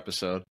Skywalker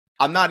episode.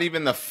 I'm not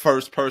even the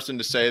first person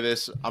to say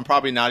this. I'm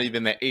probably not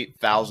even the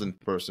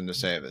 8,000th person to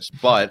say this.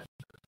 But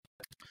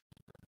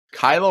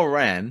Kylo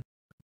Ren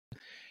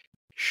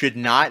should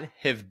not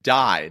have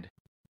died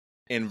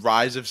in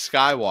Rise of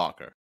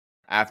Skywalker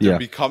after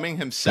becoming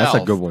himself.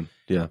 That's a good one.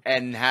 Yeah.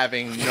 And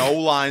having no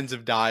lines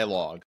of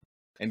dialogue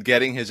and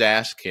getting his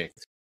ass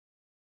kicked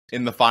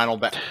in the final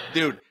battle.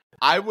 Dude,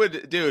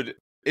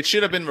 it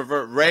should have been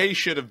reversed. Rey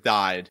should have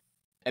died,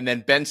 and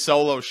then Ben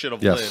Solo should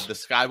have lived. The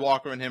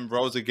Skywalker in him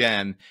rose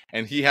again,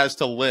 and he has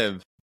to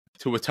live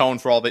to atone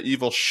for all the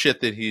evil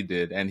shit that he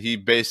did, and he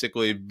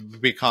basically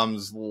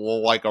becomes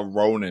like a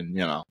Ronin,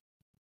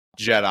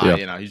 Jedi.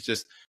 Yeah. He's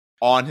just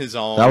on his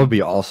own. That would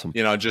be awesome.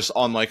 Just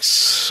on like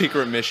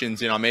secret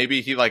missions.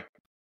 Maybe he like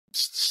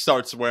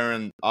starts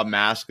wearing a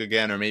mask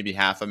again, or maybe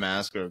half a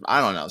mask, or I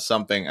don't know,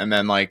 something. And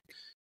then like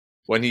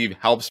when he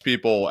helps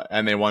people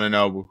and they want to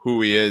know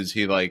who he is,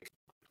 he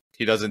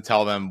doesn't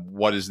tell them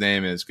what his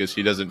name is because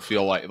he doesn't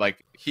feel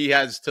like he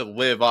has to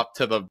live up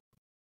to the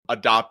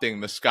adopting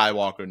the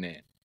Skywalker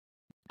name.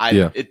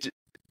 It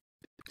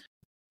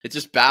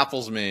just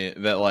baffles me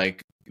that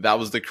like that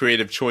was the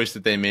creative choice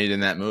that they made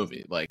in that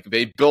movie. Like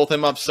they built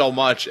him up so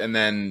much and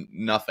then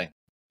nothing.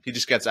 He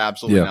just gets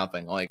absolutely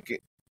nothing.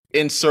 Like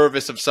in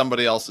service of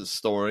somebody else's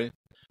story,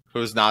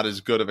 who's not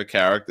as good of a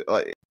character.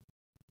 Like,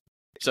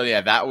 so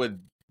yeah, that would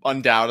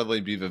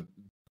undoubtedly be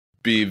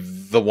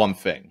the one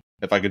thing.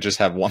 If I could just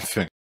have one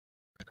thing.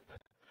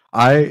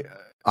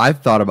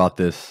 I've thought about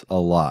this a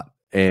lot,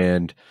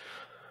 and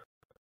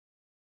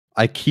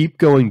I keep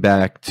going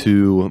back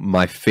to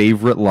my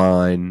favorite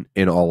line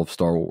in all of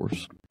Star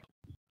Wars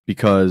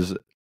because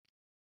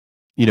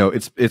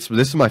this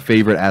is my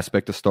favorite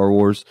aspect of Star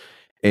Wars,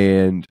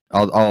 and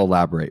I'll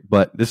elaborate,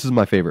 but this is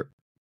my favorite.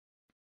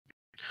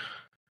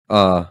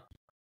 What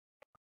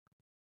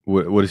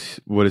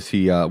does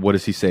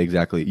he say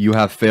exactly? You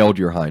have failed,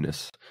 Your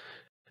Highness.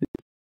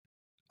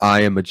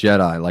 I am a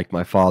Jedi like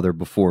my father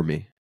before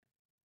me.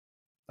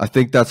 I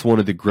think that's one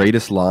of the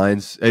greatest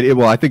lines.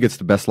 I think it's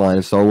the best line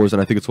in Star Wars,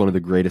 and I think it's one of the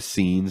greatest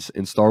scenes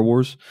in Star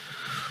Wars.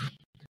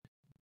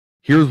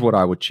 Here's what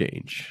I would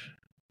change.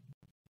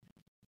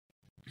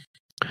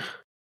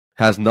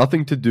 Has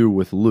nothing to do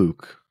with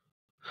Luke.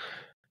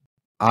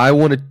 I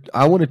want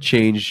to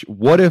change.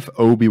 What if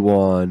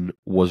Obi-Wan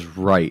was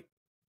right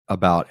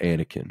about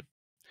Anakin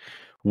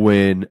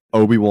when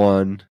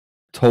Obi-Wan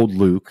told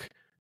Luke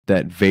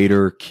that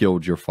Vader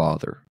killed your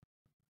father?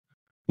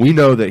 We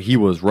know that he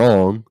was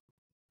wrong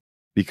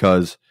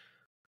because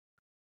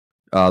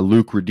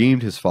Luke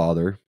redeemed his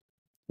father,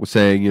 was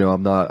saying,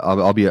 I'm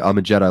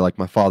a Jedi like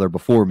my father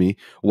before me,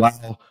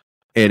 while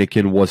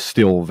Anakin was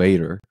still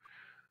Vader.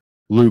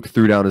 Luke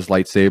threw down his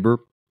lightsaber,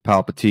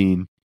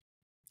 Palpatine,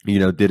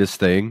 did his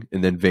thing,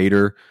 and then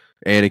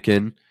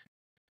Anakin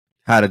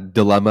had a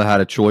dilemma,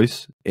 had a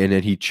choice, and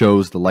then he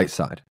chose the light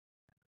side.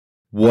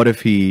 What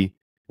if he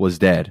was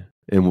dead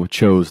and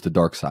chose the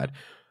dark side?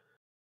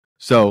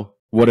 So,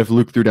 what if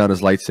Luke threw down his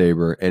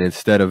lightsaber and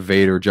instead of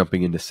Vader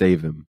jumping in to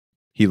save him,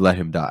 he let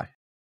him die?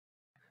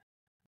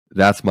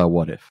 That's my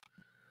what if.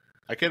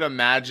 I could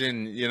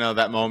imagine,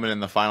 that moment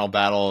in the final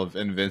battle of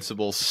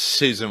Invincible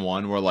Season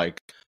 1 where,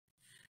 like,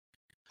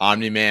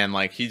 Omni-Man,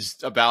 like, he's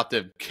about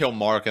to kill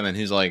Mark, and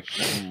then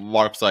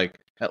Mark's like,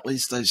 at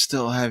least I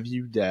still have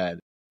you, Dad.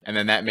 And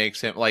then that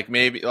makes him, like,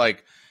 maybe,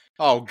 like,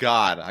 oh,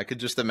 God. I could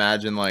just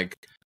imagine, like,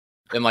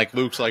 in, like,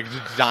 Luke's, like,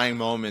 dying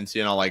moments,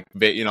 like,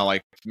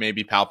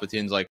 maybe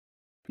Palpatine's like,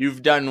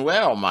 you've done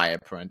well, my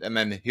apprentice. And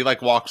then he,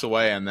 like, walks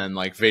away, and then,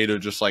 like, Vader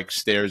just, like,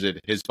 stares at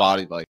his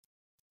body like,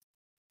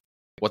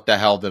 what the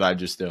hell did I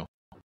just do?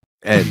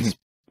 Ends.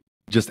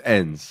 Just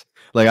ends.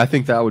 Like, I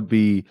think that would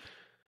be,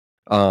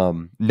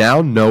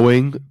 now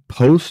knowing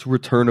post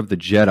Return of the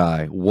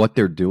Jedi what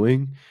they're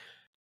doing,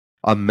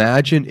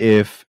 imagine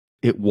if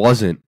it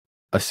wasn't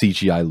a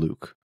CGI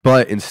Luke,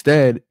 but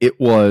instead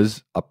it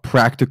was a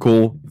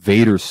practical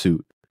Vader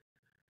suit.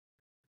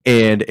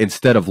 And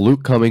instead of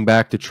Luke coming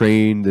back to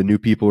train the new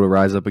people to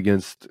rise up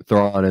against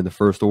Thrawn and the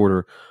First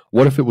Order,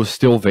 what if it was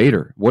still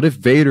Vader? What if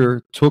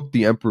Vader took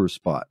the Emperor's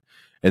spot?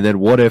 And then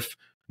what if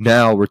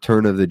now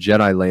Return of the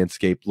Jedi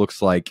landscape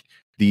looks like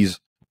these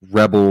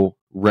rebel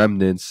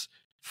remnants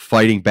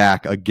fighting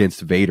back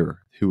against Vader,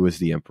 who is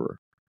the Emperor,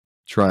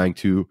 trying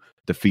to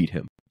defeat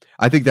him?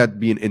 I think that'd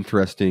be an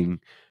interesting,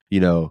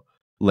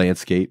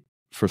 landscape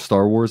for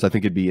Star Wars. I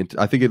think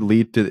it'd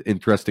lead to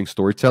interesting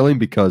storytelling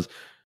because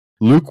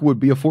Luke would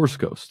be a Force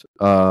ghost.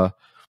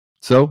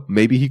 So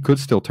maybe he could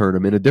still turn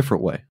him in a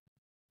different way.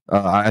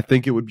 I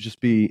think it would just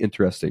be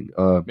interesting.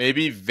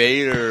 Maybe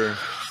Vader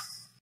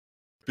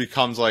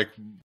becomes like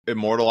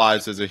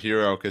immortalized as a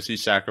hero because he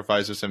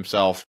sacrifices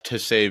himself to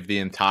save the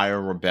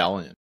entire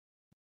rebellion.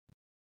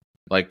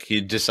 Like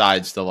he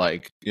decides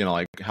to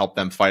help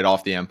them fight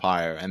off the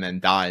Empire and then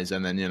dies.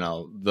 And then,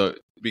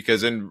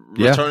 because in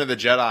Return of the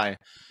Jedi,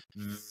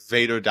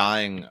 Vader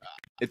dying,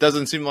 it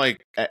doesn't seem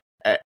like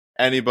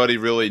anybody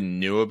really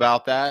knew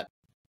about that.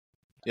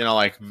 They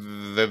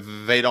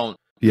don't,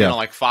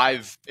 like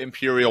 5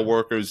 Imperial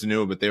workers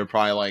knew, but they were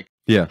probably like,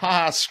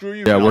 ha, screw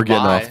you. Yeah, we're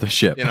getting off the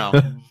ship.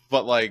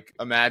 But like,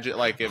 imagine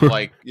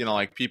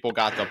if people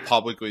got to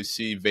publicly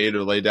see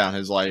Vader lay down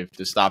his life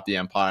to stop the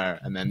Empire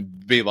and then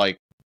be like,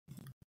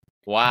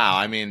 wow,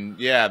 I mean,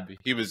 yeah,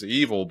 he was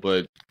evil,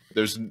 but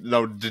there's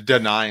no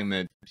denying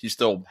that he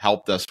still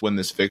helped us win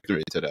this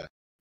victory today.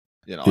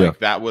 Like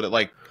that would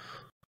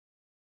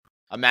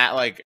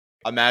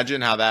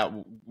imagine how that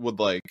would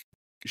like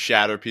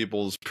shatter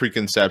people's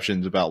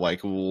preconceptions about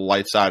like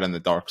light side and the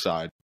dark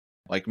side.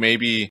 Like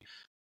maybe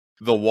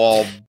the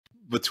wall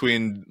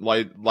between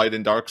light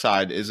and dark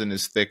side isn't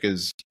as thick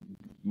as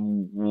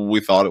we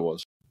thought it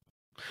was.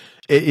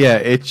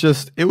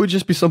 It would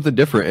just be something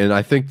different, and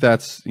I think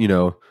that's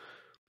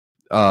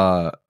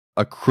a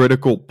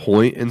critical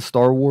point in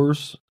Star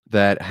Wars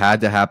that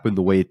had to happen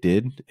the way it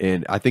did,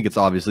 and I think it's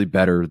obviously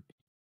better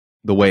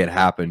the way it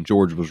happened.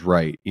 George was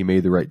right; he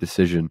made the right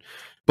decision,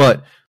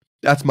 but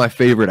that's my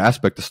favorite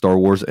aspect of Star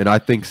Wars, and I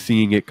think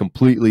seeing it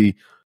completely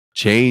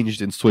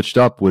changed and switched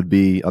up would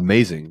be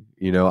amazing.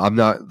 I'm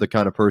not the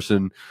kind of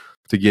person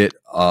to get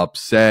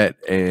upset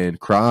and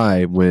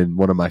cry when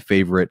one of my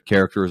favorite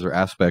characters or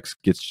aspects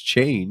gets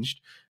changed.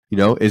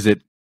 Is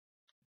it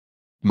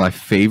my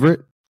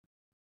favorite?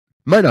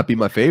 Might not be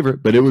my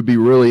favorite, but it would be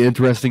really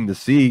interesting to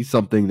see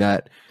something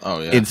that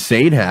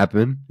insane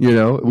happen.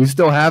 We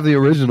still have the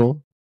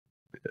original.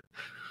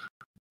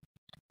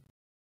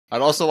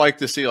 I'd also like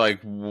to see,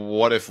 like,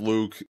 what if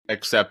Luke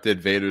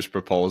accepted Vader's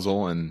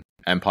proposal in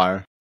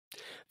Empire?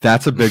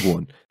 That's a big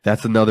one.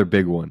 That's another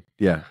big one.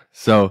 Yeah.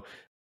 So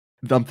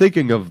I'm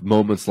thinking of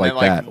moments like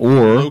that.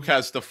 Or Luke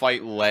has to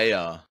fight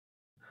Leia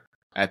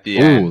at the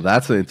end. Oh,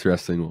 that's an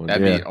interesting one.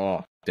 That'd be,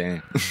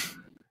 dang.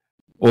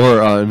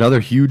 Or another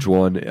huge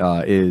one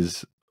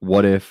is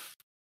what if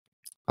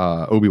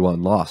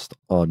Obi-Wan lost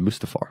on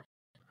Mustafar?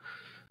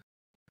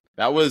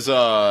 That was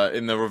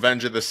in the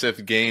Revenge of the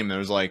Sith game.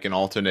 There's like an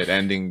alternate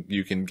ending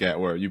you can get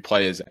where you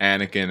play as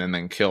Anakin and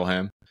then kill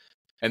him.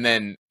 And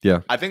then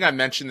I think I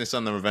mentioned this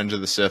on the Revenge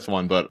of the Sith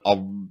one, but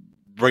I'll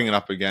bring it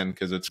up again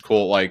because it's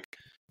cool. Like,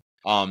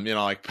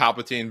 like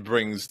Palpatine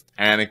brings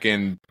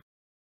Anakin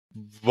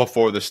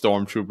before the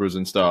stormtroopers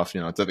and stuff,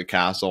 to the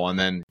castle, and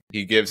then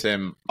he gives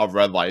him a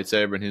red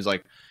lightsaber, and he's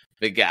like,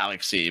 "The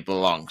galaxy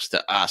belongs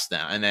to us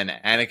now." And then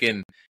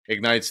Anakin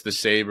ignites the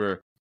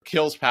saber,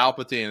 kills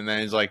Palpatine, and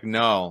then he's like,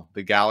 "No,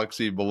 the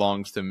galaxy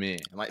belongs to me."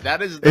 And like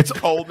that is the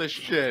coldest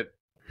shit.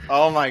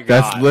 Oh my god!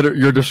 That's literally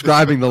you're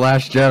describing the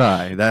Last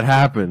Jedi. That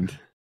happened.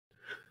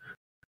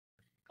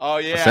 Oh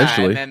yeah,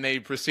 essentially. And then they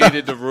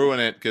proceeded to ruin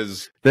it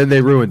because then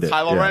they ruined it.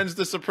 Kylo Ren's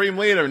the supreme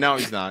leader. No,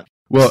 he's not.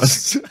 Well.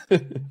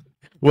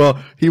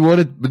 Well, he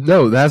wanted, but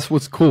no, that's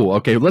what's cool.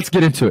 Okay, let's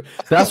get into it.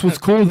 That's what's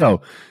cool,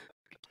 though.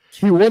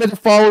 He wanted to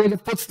follow in the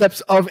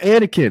footsteps of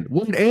Anakin.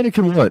 What did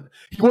Anakin want?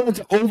 He wanted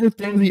to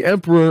overthrow the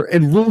Emperor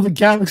and rule the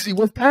galaxy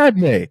with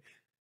Padme.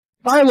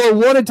 Kylo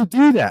wanted to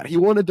do that. He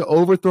wanted to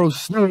overthrow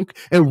Snoke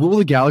and rule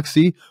the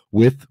galaxy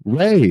with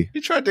Rey.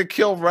 He tried to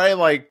kill Rey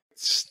like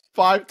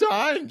 5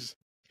 times.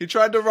 He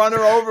tried to run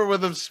her over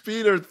with a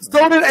speeder.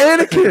 So did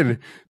Anakin.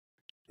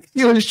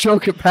 He was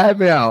choking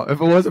Padme out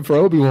if it wasn't for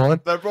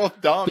Obi-Wan. They're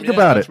both dumb. Think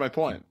about that's it. my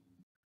point.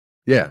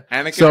 Yeah.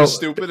 Anakin was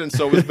stupid, and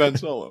so was Ben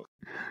Solo.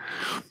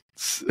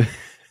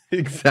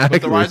 Exactly.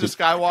 But the Rise of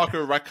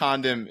Skywalker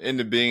retconned him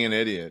into being an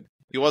idiot.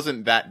 He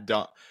wasn't that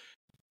dumb.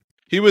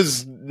 He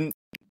was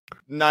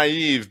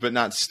naive, but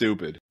not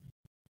stupid.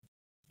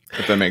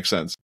 If that makes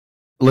sense.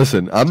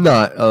 Listen, I'm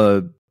not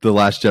the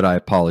Last Jedi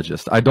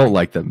apologist. I don't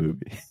like that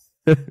movie.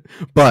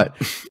 But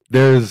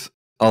there's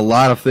a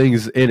lot of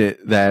things in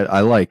it that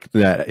I like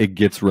that it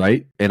gets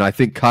right. And I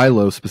think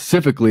Kylo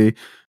specifically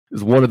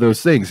is one of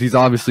those things. He's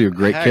obviously a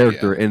great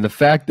character. Yeah. And the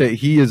fact that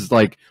he is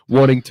like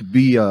wanting to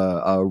be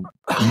a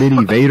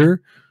mini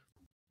Vader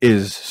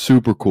is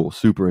super cool,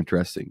 super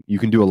interesting. You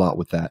can do a lot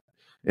with that.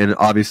 And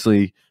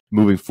obviously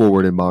moving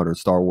forward in modern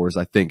Star Wars,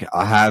 I think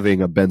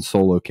having a Ben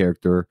Solo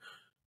character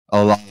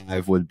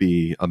alive would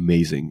be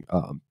amazing.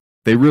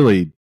 They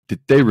really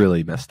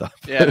messed up.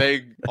 Yeah,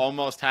 they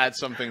almost had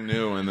something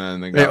new, and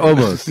then they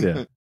almost,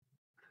 yeah.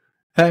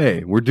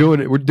 Hey, we're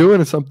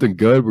doing something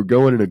good. We're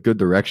going in a good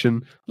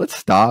direction. Let's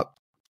stop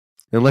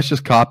and let's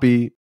just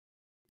copy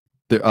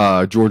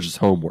George's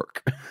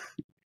homework.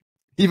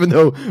 Even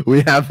though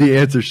we have the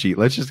answer sheet,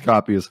 let's just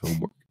copy his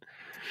homework.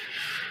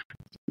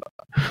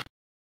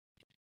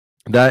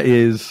 That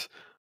is,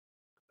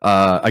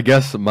 I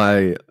guess,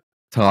 my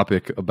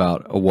topic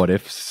about a what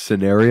if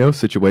scenario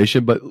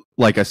situation, but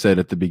like I said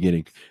at the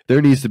beginning,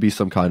 there needs to be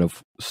some kind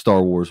of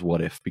Star Wars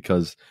what if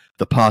because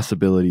the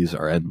possibilities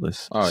are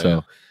endless.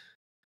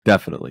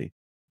 Definitely.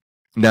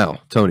 Now,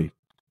 Tony,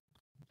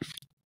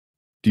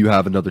 do you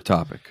have another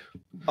topic?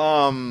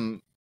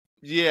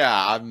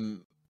 Yeah,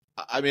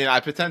 I mean, I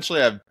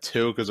potentially have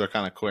 2 because they're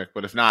kind of quick,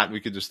 but if not,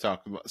 we could just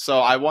talk about. So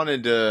I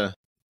wanted to,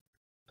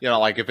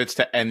 like if it's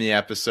to end the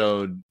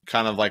episode,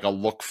 kind of like a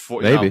look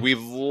for. Maybe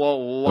we've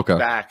looked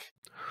back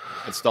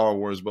at Star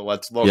Wars, but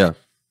let's look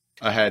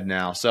ahead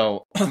now.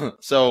 So,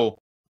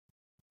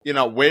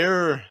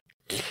 where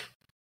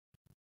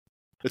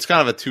it's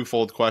kind of a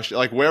twofold question.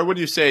 Like, where would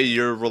you say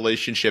your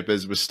relationship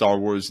is with Star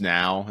Wars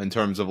now in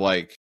terms of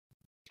like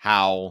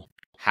how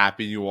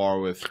happy you are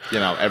with,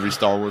 every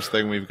Star Wars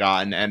thing we've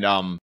gotten,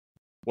 and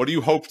what do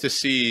you hope to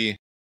see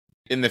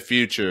in the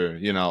future,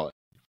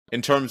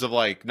 in terms of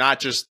like not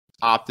just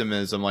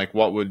optimism, like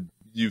what would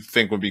you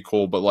think would be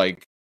cool, but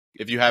like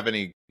if you have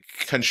any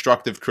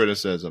constructive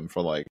criticism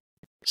for like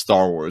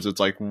Star Wars. It's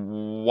like,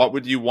 what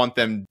would you want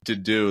them to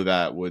do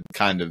that would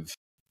kind of,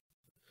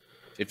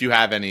 if you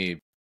have any,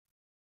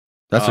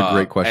 That's a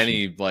great question.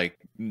 any like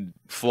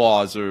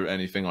flaws or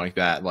anything like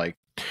that, like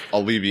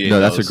alleviate. No,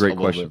 that's a those great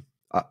little question.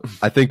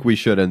 I think we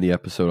should end the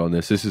episode on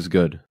this. This is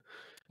good.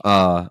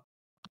 My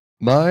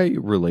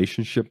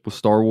relationship with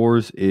Star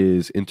Wars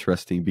is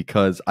interesting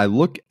because I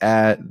look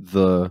at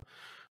the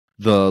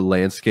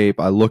landscape,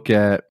 I look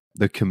at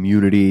the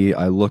community,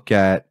 I look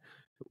at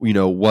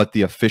what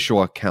the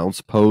official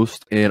accounts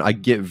post, and I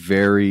get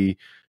very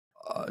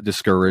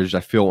discouraged.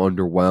 I feel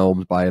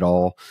underwhelmed by it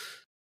all,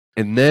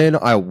 and then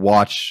I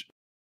watch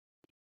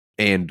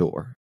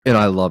Andor, and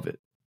I love it.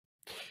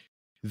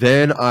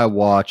 Then I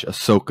watch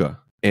Ahsoka,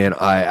 and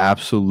I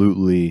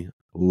absolutely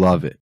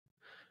love it.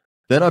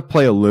 Then I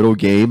play a little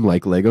game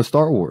like Lego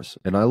Star Wars,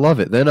 and I love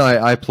it. Then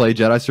I play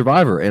Jedi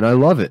Survivor, and I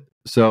love it.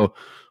 So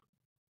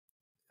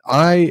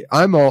I'm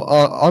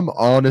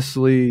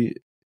honestly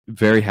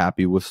very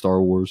happy with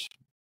Star Wars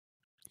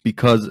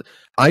because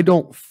I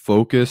don't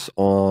focus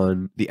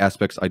on the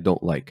aspects I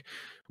don't like.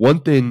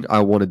 One thing I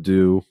want to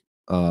do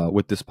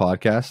with this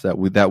podcast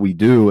that we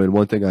do, and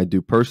one thing I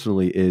do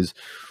personally is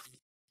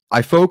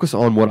I focus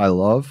on what I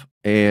love,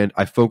 and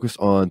I focus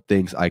on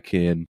things I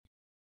can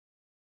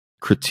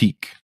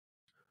critique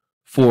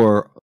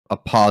for a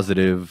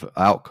positive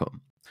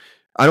outcome.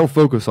 I don't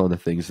focus on the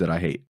things that I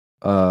hate.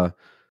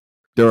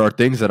 There are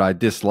things that I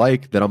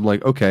dislike that I'm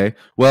like, okay,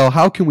 well,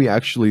 how can we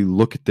actually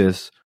look at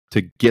this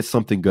to get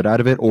something good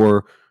out of it,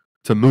 or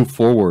to move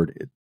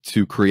forward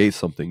to create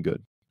something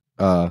good?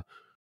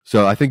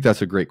 So I think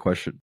that's a great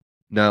question.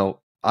 Now,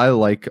 I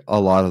like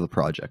a lot of the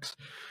projects.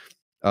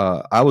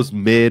 I was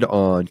mid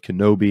on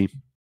Kenobi.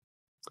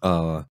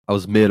 I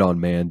was mid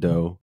on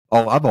Mando.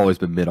 Oh, I've always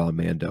been mid on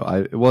Mando.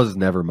 It was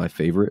never my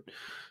favorite.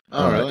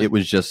 Oh, really? It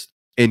was just,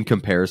 in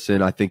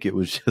comparison, I think it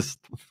was just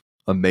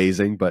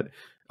amazing. But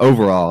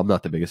overall, I'm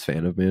not the biggest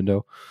fan of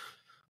Mando.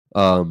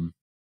 I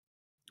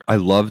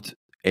loved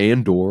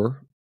Andor.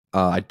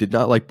 I did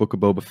not like Book of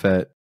Boba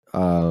Fett.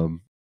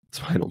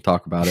 So I don't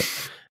talk about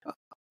it.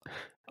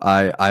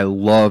 I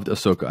loved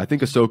Ahsoka. I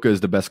think Ahsoka is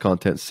the best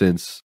content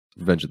since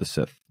Revenge of the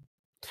Sith,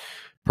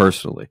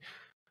 personally.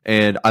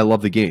 And I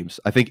love the games.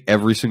 I think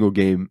every single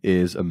game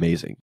is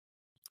amazing.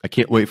 I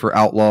can't wait for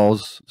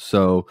Outlaws,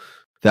 so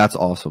that's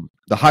awesome.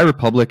 The High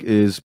Republic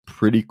is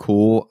pretty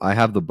cool. I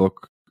have the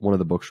book, one of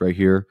the books right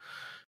here.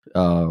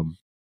 Not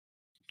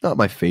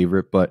my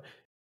favorite, but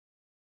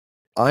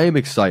I am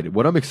excited.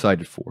 What I'm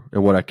excited for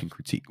and what I can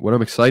critique. What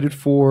I'm excited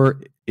for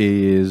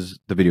is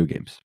the video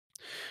games.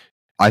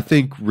 I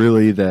think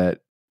really that,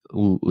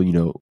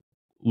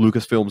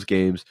 Lucasfilm's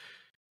games,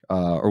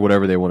 or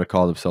whatever they want to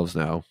call themselves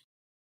now,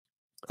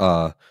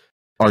 are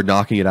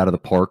knocking it out of the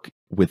park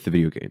with the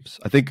video games.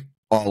 I think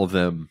all of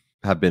them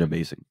have been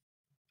amazing.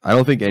 I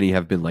don't think any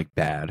have been like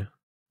bad.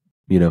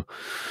 I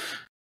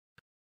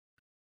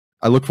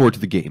look forward to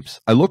the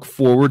games. I look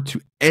forward to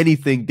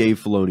anything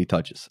Dave Filoni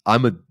touches. I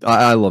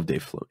love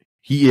Dave Filoni.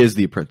 He is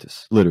the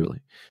apprentice,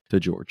 literally, to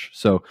George.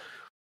 So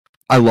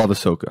I love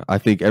Ahsoka. I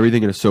think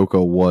everything in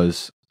Ahsoka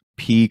was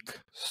peak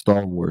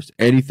Star Wars.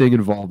 Anything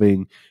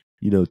involving,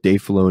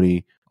 Dave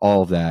Filoni,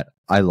 all of that.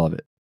 I love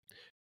it.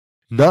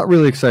 Not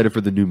really excited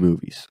for the new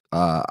movies.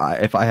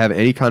 If I have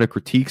any kind of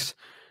critiques,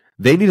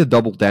 they need to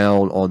double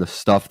down on the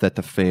stuff that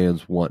the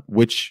fans want,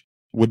 which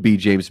would be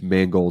James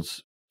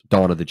Mangold's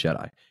Dawn of the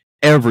Jedi.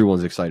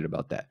 Everyone's excited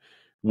about that.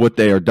 What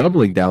they are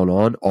doubling down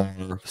on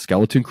are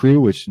Skeleton Crew,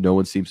 which no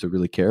one seems to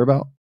really care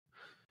about,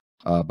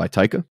 by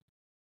Taika.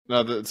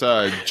 No, that's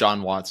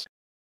John Watts.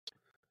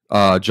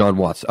 John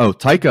Watts. Oh,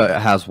 Taika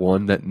has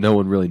one that no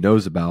one really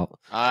knows about.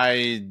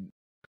 A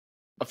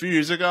few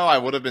years ago, I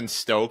would have been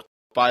stoked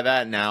by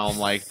that. Now I'm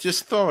like,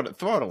 just throw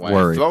it away.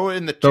 Worried. Throw it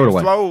in the throw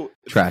it away.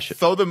 Trash it.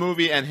 Throw the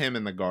movie and him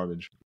in the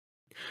garbage.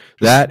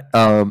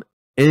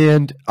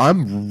 And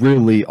I'm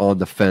really on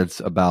the fence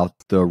about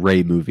the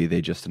Rey movie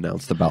they just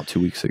announced about 2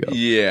 weeks ago.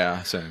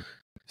 Yeah, same.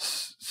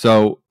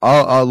 So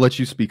I'll let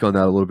you speak on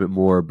that a little bit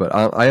more, but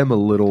I am a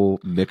little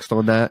mixed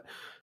on that.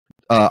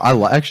 I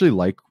actually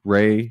like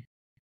Rey,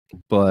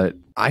 but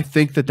I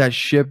think that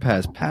ship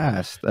has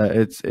passed.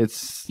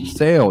 It's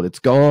sailed. It's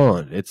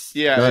gone. It's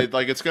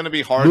it's going to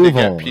be hard to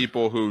get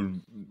people who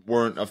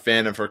weren't a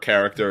fan of her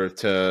character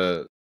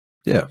to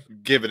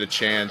give it a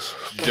chance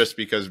just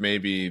because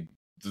maybe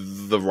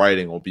the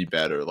writing will be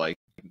better. Like,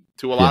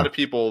 to a lot of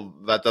people,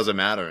 that doesn't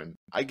matter, and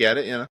I get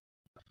it.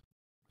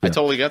 I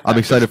totally get that. I'm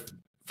excited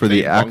for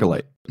the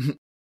Acolyte.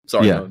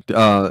 Sorry. Yeah.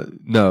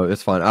 No,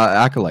 it's fine.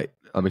 Acolyte.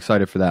 I'm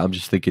excited for that. I'm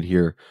just thinking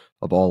here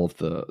of all of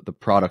the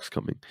products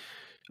coming.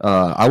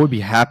 I would be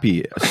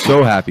happy,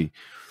 so happy,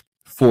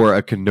 for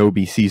a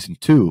Kenobi season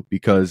 2,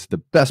 because the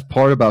best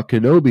part about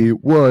Kenobi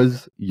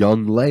was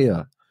young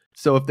Leia.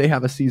 So if they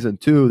have a season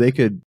 2, they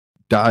could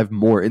dive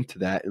more into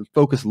that and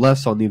focus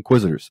less on the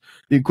Inquisitors.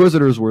 The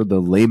Inquisitors were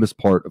the lamest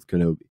part of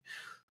Kenobi.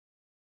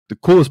 The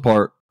coolest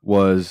part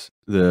was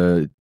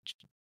the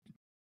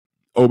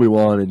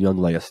Obi-Wan and young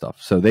Leia stuff.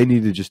 So they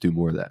need to just do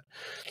more of that.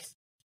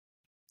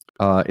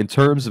 In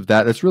terms of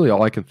that, that's really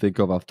all I can think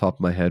of off the top of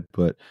my head.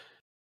 But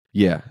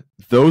yeah,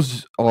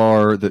 those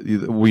are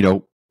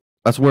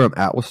that's where I'm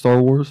at with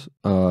Star Wars.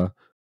 I'm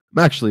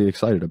actually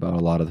excited about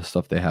a lot of the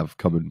stuff they have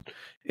coming,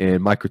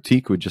 and my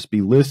critique would just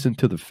be listen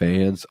to the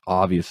fans.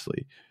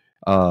 Obviously,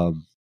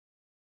 um,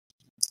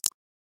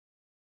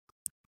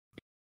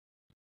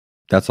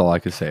 that's all I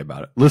can say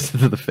about it. Listen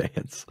to the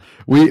fans.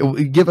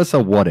 We give us a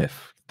what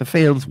if. The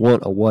fans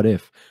want a what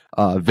if.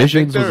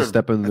 Visions was a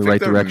step in the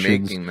right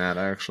direction. Making that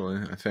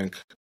actually, I think.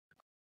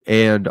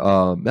 And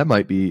that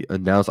might be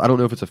announced. I don't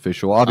know if it's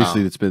official.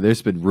 Obviously,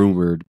 there's been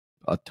rumored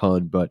a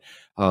ton, but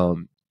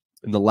and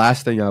the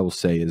last thing I will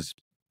say is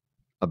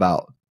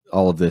about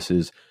all of this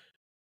is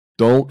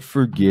don't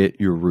forget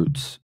your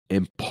roots.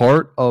 And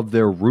part of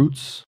their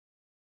roots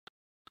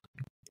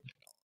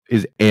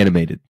is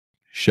animated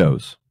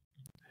shows.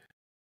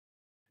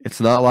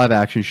 It's not live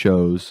action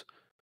shows.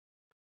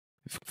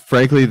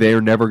 Frankly, they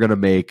are never going to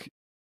make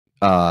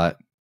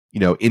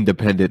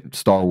independent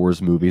Star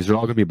Wars movies. They're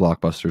all going to be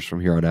blockbusters from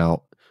here on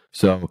out.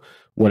 So,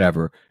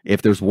 whatever.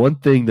 If there's one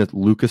thing that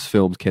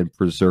Lucasfilms can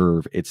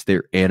preserve, it's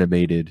their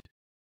animated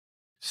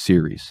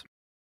series.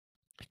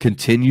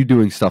 Continue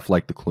doing stuff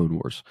like the Clone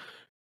Wars.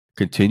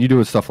 Continue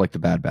doing stuff like the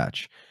Bad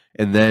Batch.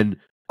 And then,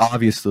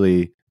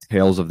 obviously,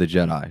 Tales of the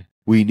Jedi.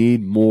 We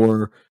need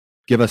more.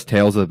 Give us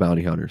Tales of the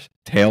Bounty Hunters,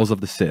 Tales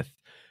of the Sith,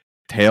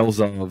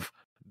 Tales of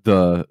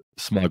the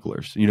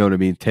Smugglers. You know what I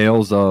mean?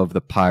 Tales of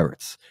the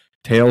Pirates.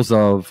 Tales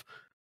of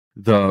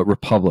the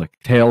Republic,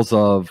 Tales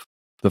of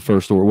the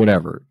First Order,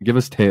 whatever. Give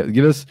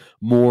us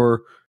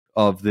more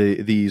of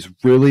these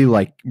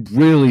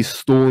really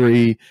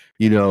story,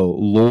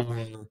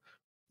 lore,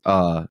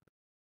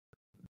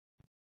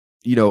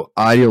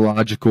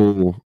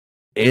 ideological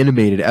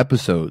animated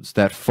episodes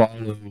that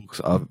follow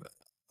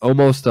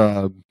almost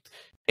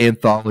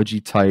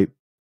anthology type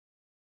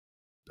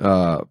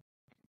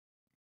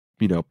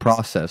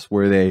process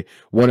where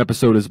one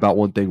episode is about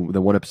one thing,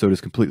 then one episode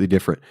is completely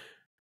different.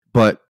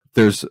 But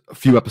there's a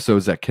few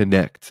episodes that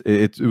connect.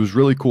 It was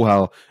really cool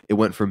how it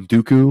went from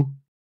Dooku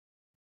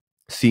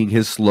seeing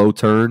his slow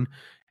turn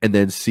and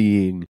then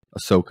seeing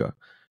Ahsoka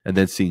and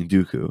then seeing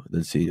Dooku,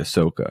 then seeing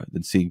Ahsoka,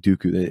 then seeing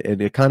Dooku.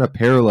 And it kind of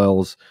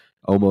parallels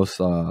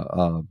almost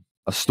a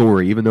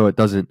story, even though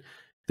they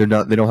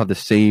don't have the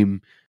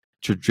same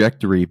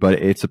trajectory, but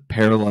it's a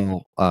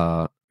parallel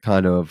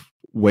kind of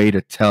way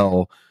to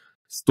tell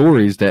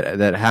stories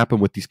that happen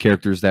with these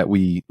characters that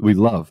we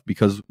love,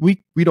 because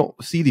we don't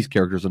see these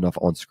characters enough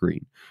on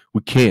screen.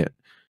 We can't.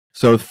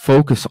 So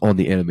focus on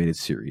the animated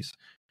series.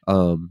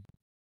 And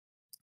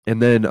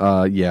then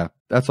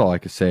that's all I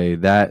could say.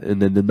 That,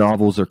 and then the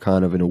novels are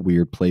kind of in a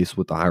weird place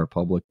with the High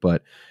Republic,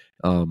 but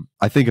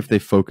I think if they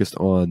focused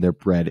on their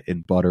bread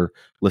and butter,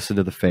 listen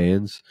to the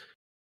fans,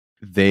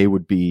 they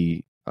would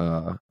be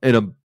in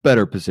a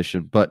better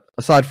position. But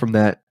aside from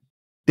that,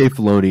 Dave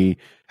Filoni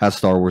has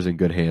Star Wars in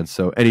good hands,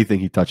 so anything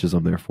he touches,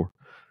 I'm there for.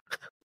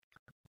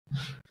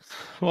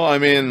 Well, I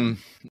mean,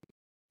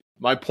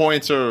 my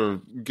points are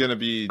going to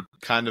be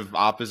kind of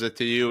opposite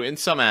to you in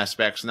some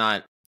aspects,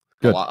 not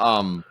good. A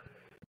lot.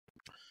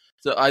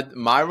 So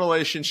my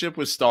relationship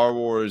with Star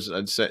Wars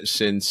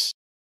since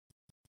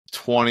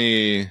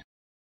 20.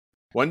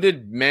 When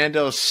did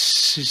Mando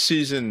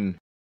season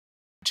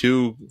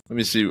 2? Let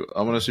me see.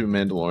 I want to see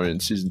when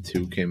Mandalorian season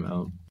 2 came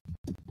out.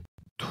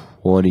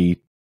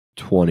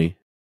 2020.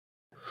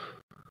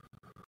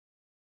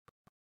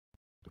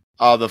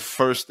 The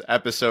first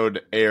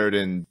episode aired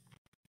in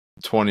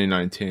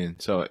 2019.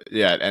 So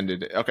yeah, it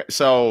ended. Okay,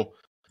 so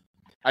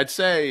I'd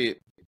say,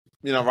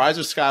 Rise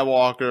of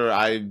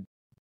Skywalker.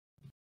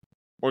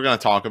 We're gonna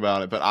talk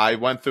about it, but I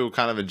went through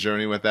kind of a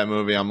journey with that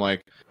movie. I'm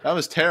like, that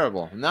was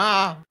terrible.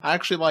 Nah, I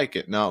actually like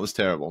it. No, it was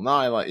terrible. No,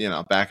 I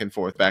like, back and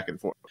forth, back and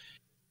forth.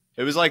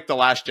 It was like The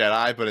Last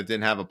Jedi, but it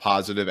didn't have a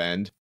positive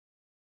end.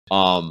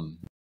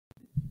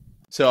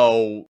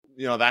 So,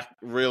 that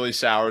really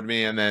soured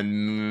me. And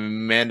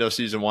then Mando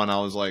season 1, I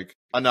was like,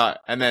 no.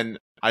 And then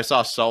I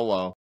saw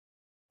Solo.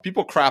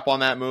 People crap on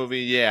that movie.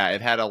 Yeah,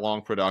 it had a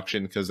long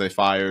production because they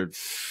fired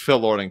Phil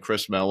Lord and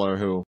Chris Miller,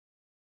 who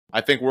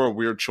I think were a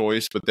weird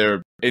choice, but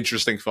they're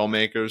interesting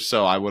filmmakers.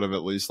 So I would have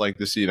at least liked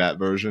to see that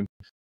version.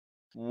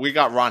 We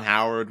got Ron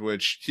Howard,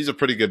 which he's a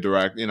pretty good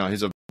director.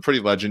 He's a pretty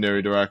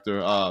legendary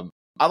director.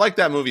 I like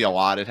that movie a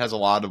lot. It has a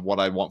lot of what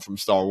I want from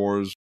Star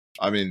Wars.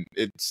 I mean,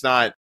 it's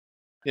not,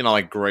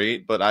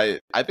 great, but I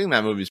think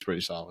that movie's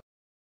pretty solid.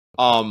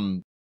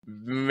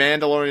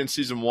 Mandalorian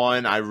season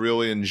 1, I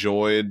really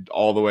enjoyed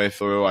all the way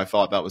through. I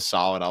thought that was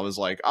solid. I was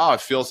like,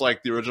 it feels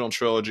like the original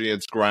trilogy.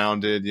 It's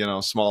grounded,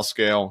 small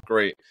scale,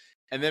 great.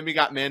 And then we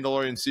got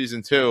Mandalorian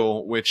season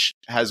 2, which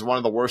has one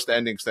of the worst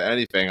endings to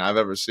anything I've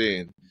ever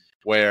seen,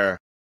 where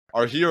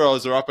our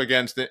heroes are up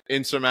against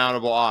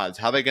insurmountable odds.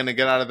 How are they going to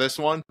get out of this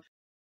one?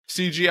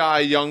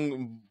 CGI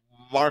young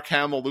Mark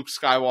Hamill, Luke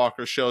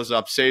Skywalker shows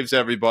up, saves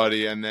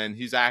everybody, and then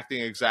he's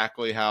acting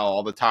exactly how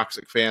all the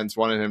toxic fans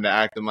wanted him to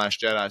act in Last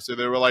Jedi. So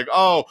they were like,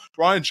 oh,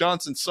 Rian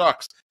Johnson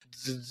sucks.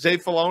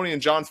 Dave Filoni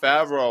and Jon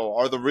Favreau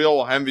are the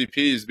real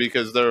MVPs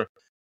because they're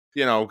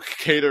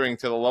catering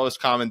to the lowest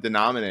common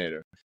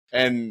denominator.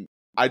 And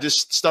I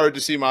just started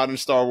to see modern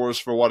Star Wars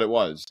for what it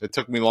was. It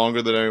took me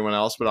longer than everyone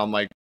else, but I'm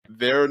like,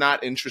 they're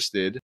not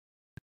interested,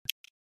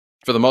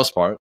 for the most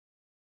part,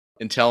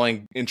 in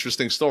telling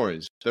interesting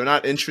stories. They're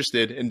not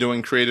interested in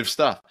doing creative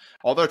stuff.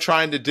 All they're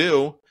trying to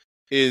do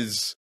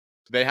is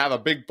they have a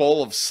big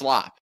bowl of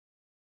slop,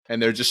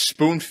 and they're just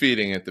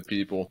spoon-feeding it to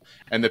people.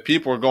 And the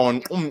people are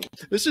going,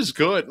 this is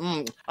good.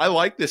 I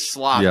like this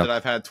slop that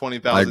I've had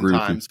 20,000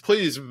 times.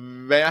 Please,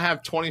 may I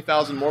have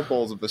 20,000 more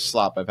bowls of this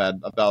slop I've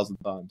had 1,000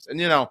 times?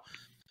 And,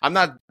 I'm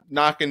not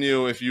knocking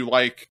you if you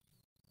like,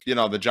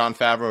 the Jon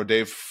Favreau,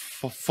 Dave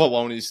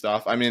Filoni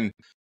stuff. I mean,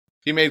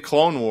 he made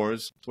Clone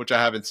Wars, which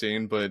I haven't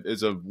seen, but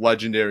is a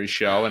legendary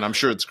show, and I'm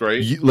sure it's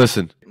great.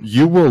 Listen,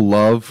 you will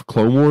love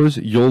Clone Wars.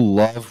 You'll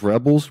love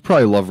Rebels.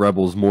 Probably love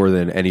Rebels more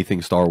than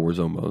anything Star Wars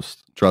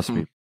almost. Trust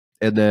me.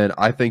 And then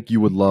I think you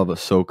would love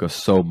Ahsoka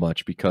so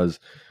much because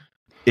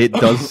it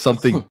does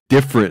something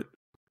different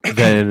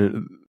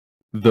than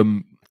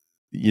the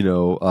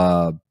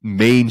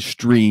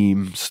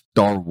mainstream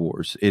Star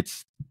Wars.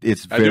 It's very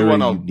unique. I do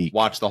want to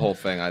watch the whole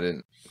thing.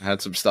 I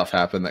had some stuff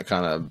happen that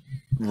kind of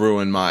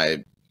ruined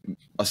my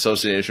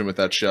association with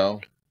that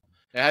show.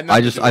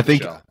 I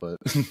think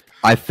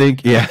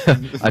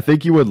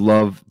you would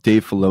love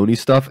Dave Filoni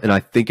stuff, and I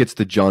think it's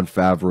the Jon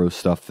Favreau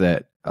stuff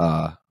that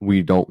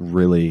we don't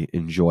really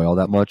enjoy all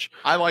that much.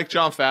 I like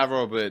Jon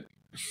Favreau, but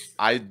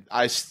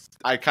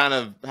I kind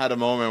of had a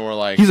moment where,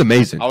 like, he's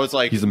amazing. I was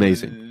like, he's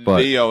amazing. But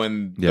Neo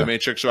in The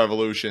Matrix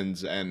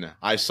Revolutions, and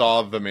I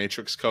saw the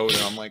Matrix Code,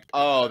 and I'm like,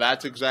 oh,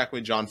 that's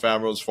exactly Jon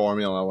Favreau's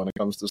formula when it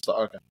comes to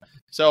Star. Okay,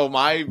 so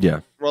my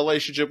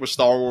relationship with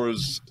Star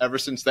Wars ever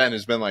since then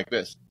has been like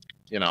this.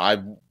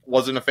 I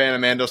wasn't a fan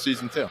of Mando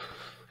Season 2,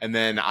 and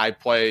then I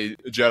play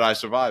Jedi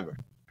Survivor,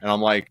 and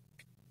I'm like,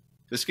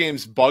 this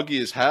game's buggy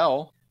as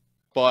hell.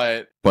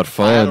 But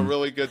fun. I had a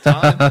really good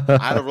time.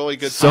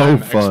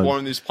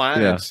 Exploring these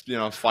planets,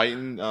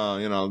 fighting.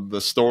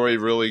 The story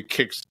really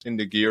kicks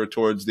into gear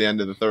towards the end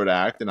of the third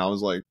act, and I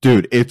was like,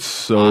 dude, it's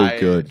so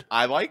good.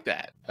 I like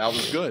that. That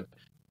was good.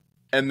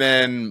 And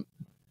then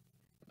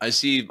I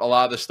see a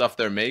lot of the stuff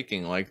they're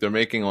making. Like, they're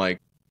making,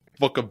 like,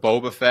 Book of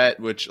Boba Fett,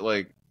 which,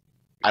 like,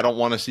 I don't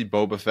want to see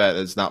Boba Fett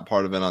as not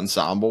part of an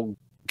ensemble.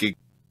 Get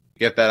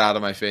that out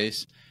of my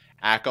face.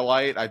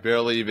 Acolyte,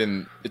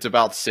 it's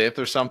about Sith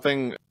or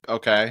something.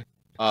 Okay.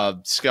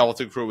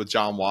 Skeleton Crew with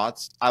John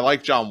Watts. I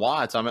like John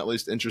Watts. I'm at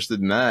least interested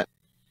in that.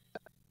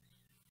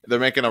 They're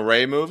making a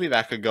Rey movie.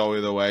 That could go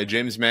either way.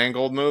 James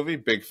Mangold movie,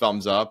 big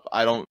thumbs up.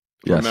 I don't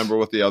remember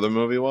what the other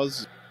movie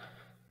was.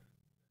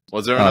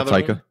 Was there another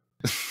Taika?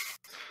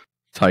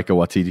 Taika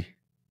Waititi.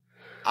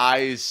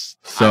 I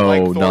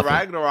like Thor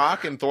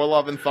Ragnarok, and Thor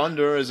Love and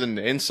Thunder is an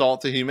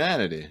insult to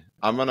humanity.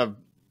 I'm going to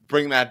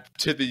bring that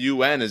to the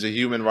UN as a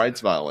human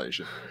rights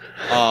violation.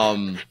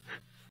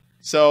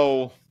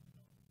 So,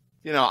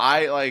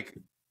 I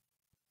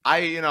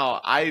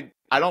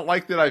don't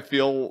like that. I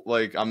feel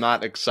like I'm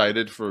not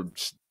excited for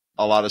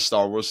a lot of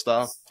Star Wars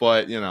stuff,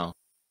 but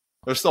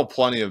there's still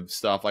plenty of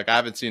stuff. Like, I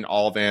haven't seen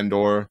all of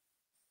Andor.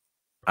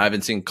 I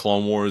haven't seen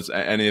Clone Wars,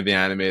 any of the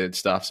animated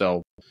stuff.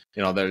 So,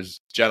 there's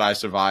Jedi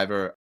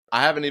Survivor.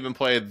 I haven't even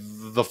played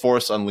The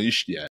Force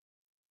Unleashed yet.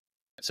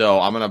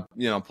 So I'm going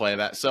to, play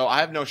that. So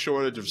I have no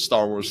shortage of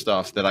Star Wars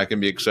stuff that I can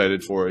be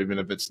excited for, even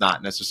if it's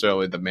not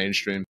necessarily the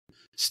mainstream.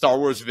 Star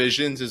Wars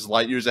Visions is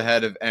light years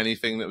ahead of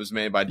anything that was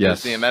made by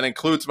Disney, and that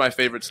includes my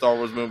favorite Star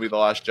Wars movie, The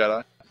Last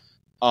Jedi.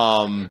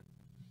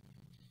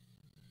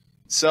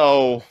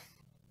 So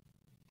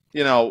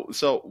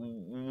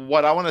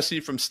what I want to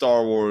see from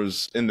Star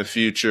Wars in the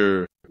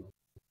future,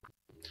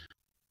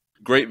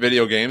 great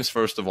video games,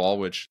 first of all,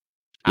 which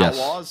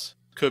Outlaws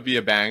could be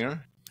a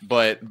banger,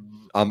 but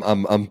I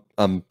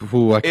can't wait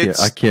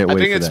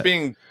for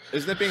that.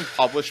 Isn't it being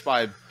published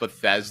by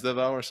Bethesda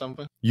though, or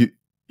something?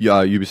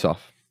 Ubisoft.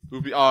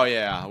 Oh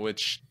yeah,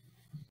 which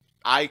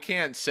I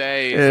can't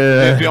say.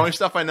 The only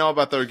stuff I know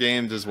about their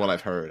games is what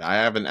I've heard. I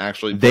haven't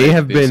actually. They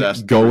have been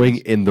going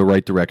in the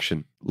right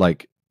direction.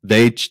 Like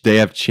they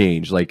have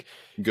changed. Like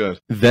good.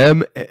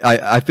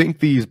 I think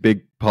these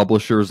big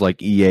publishers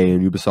like EA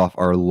and Ubisoft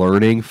are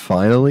learning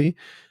finally.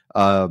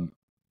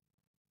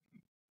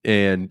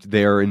 And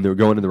they're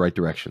going in the right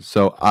direction.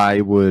 So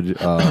I would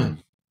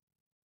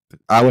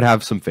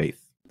have some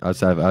faith.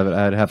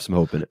 I'd have some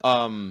hope in it.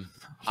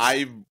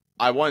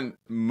 I want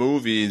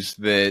movies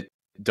that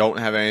don't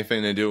have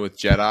anything to do with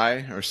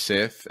Jedi or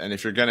Sith, and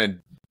if they're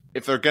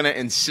gonna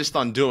insist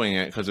on doing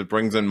it because it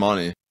brings in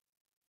money,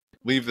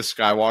 leave the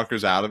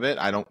Skywalkers out of it.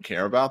 I don't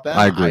care about that.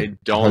 I agree.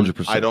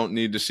 100%. I don't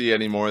need to see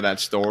any more of that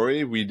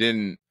story. We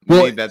didn't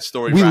need that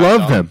story. We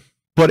love them,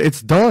 but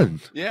it's done.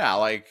 Yeah,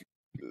 like.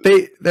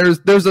 There's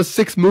a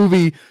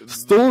 6-movie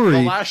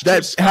story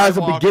that has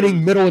a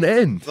beginning, middle, and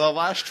end. The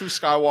last true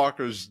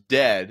Skywalker's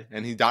dead,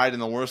 and he died in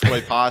the worst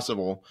way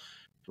possible.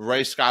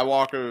 Rey's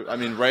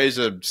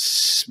a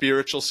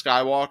spiritual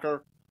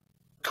Skywalker.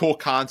 Cool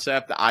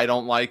concept. I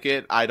don't like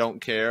it. I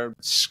don't care.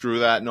 Screw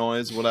that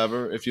noise,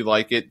 whatever. If you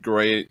like it,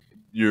 great.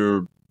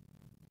 You're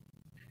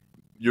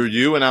you're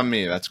you and I'm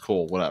me. That's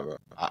cool. Whatever.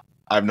 I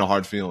have no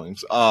hard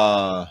feelings.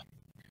 I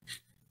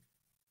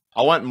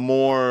want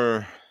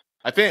more.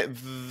 I think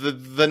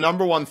the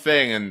number one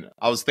thing, and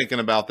I was thinking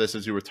about this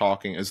as you were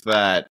talking, is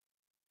that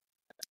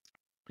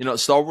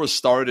Star Wars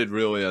started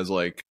really as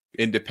like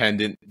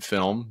independent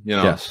film.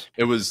 Yes.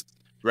 It was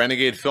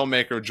renegade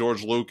filmmaker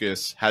George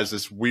Lucas has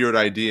this weird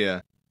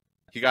idea.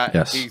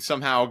 He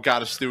somehow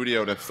got a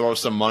studio to throw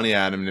some money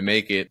at him to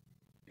make it.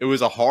 It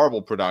was a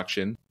horrible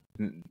production.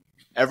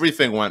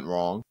 Everything went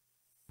wrong.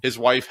 His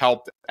wife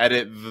helped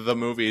edit the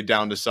movie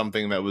down to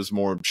something that was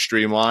more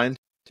streamlined.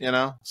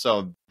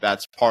 So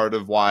that's part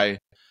of why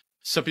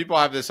some people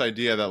have this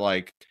idea that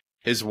like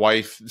his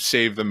wife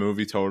saved the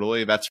movie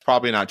totally. That's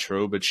probably not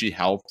true, but she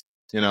helped,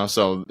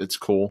 so it's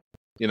cool.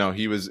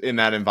 He was in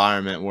that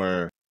environment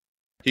where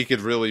he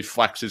could really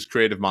flex his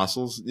creative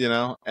muscles,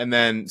 and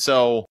then,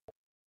 so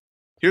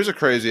here's a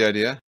crazy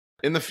idea.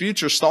 In the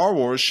future, Star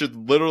Wars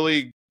should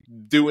literally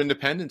do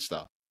independent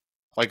stuff.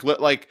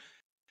 Like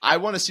I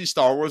want to see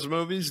Star Wars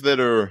movies that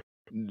are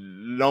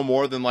no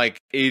more than like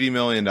 $80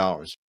 million.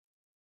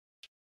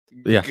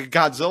 Yeah.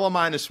 Godzilla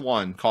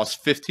 -1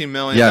 cost $15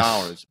 million.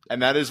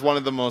 And that is one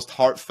of the most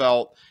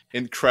heartfelt,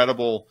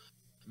 incredible,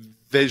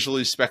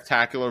 visually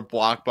spectacular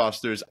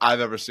blockbusters I've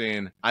ever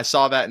seen. I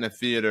saw that in a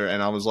theater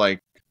and I was like,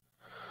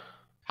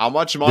 how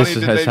much money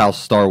how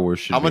Star Wars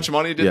should How much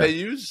money did they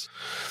use?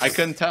 I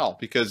couldn't tell,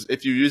 because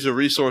if you use a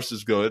resource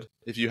is good,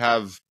 if you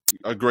have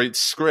a great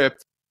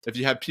script, if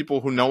you have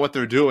people who know what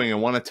they're doing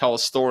and want to tell a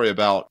story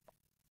about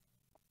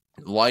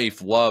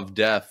life, love,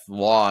 death,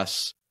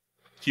 loss,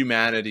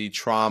 humanity,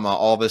 trauma,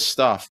 all this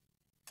stuff,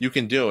 you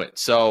can do it.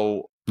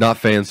 So not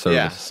fan service.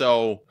 Yeah,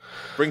 so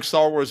bring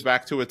Star Wars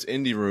back to its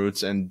indie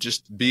roots and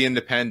just be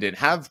independent.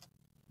 Have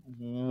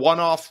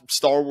one-off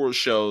Star Wars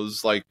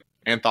shows, like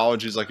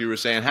anthologies, like you were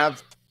saying.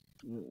 Have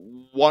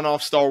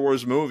one-off Star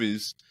Wars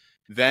movies.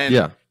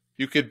 Then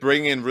you could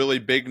bring in really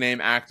big-name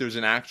actors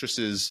and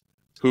actresses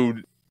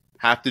who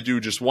have to do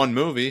just one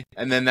movie,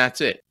 and then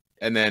that's it.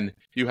 And then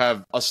you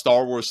have a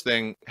Star Wars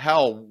thing.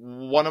 Hell,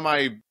 one of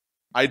my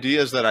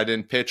ideas that I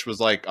didn't pitch was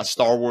like a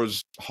Star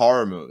Wars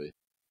horror movie,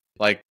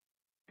 like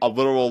a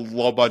literal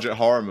low budget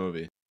horror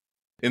movie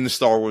in the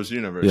Star Wars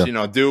universe.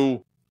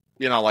 Do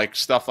like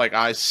stuff like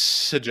I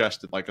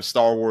suggested, like a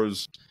Star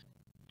Wars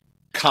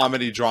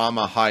comedy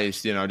drama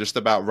heist, just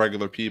about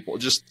regular people.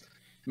 Just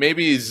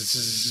maybe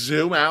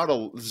zoom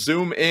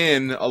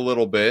in a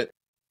little bit.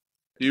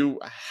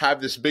 You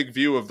have this big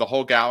view of the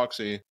whole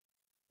galaxy.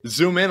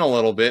 Zoom in a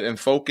little bit and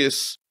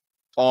focus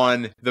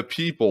on the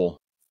people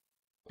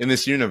in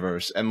this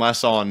universe and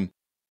less on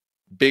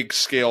big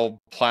scale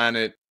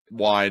planet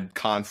wide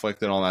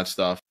conflict and all that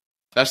stuff.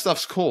 That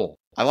stuff's cool.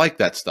 I like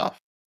that stuff.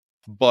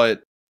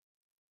 But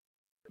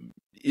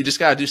you just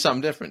got to do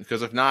something different,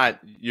 because if not,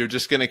 you're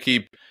just going to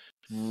keep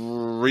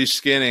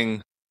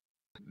reskinning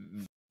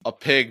a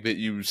pig that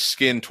you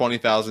skinned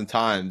 20,000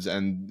 times.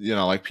 And,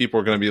 like people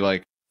are going to be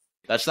like,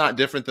 that's not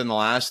different than the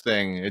last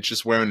thing. It's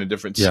just wearing a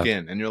different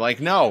skin. And you're like,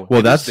 no,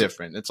 that's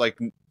different. It's like,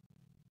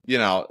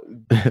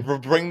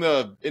 bring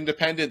the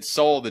independent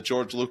soul that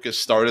George Lucas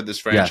started this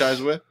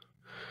franchise with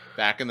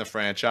back in the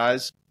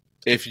franchise.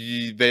 If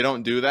they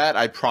don't do that,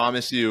 I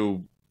promise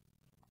you,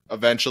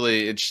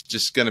 eventually it's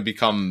just going to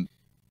become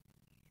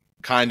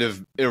kind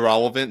of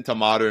irrelevant to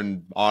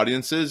modern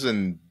audiences.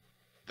 And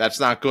that's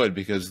not good,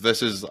 because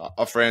this is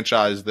a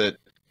franchise that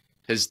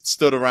has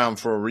stood around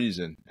for a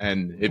reason.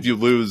 And if you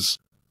lose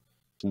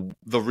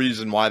the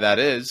reason why that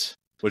is,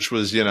 which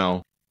was,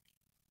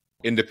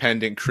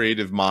 independent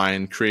creative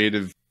mind,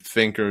 creative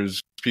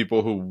thinkers,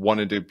 people who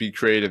wanted to be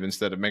creative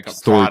instead of make a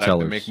product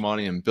and make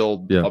money and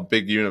build a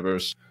big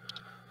universe.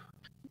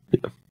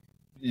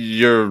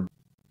 You're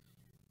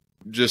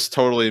just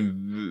totally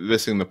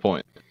missing the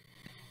point.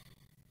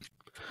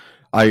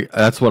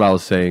 That's what I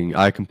was saying.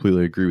 I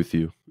completely agree with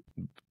you.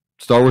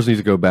 Star Wars needs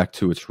to go back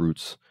to its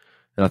roots.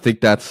 And I think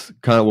that's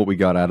kind of what we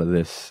got out of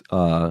this,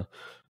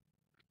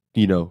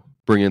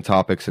 bringing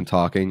topics and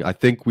talking. I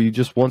think we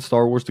just want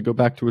Star Wars to go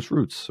back to its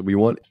roots. We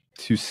want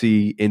to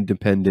see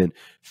independent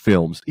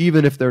films,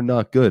 even if they're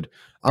not good.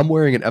 I'm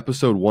wearing an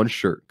Episode 1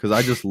 shirt because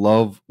I just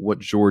love what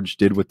George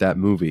did with that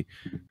movie,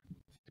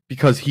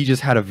 because he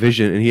just had a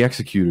vision and he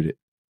executed it.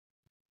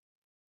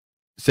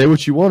 Say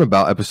what you want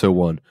about Episode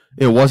 1.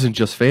 It wasn't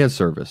just fan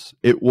service.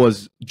 It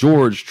was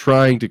George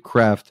trying to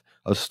craft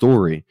a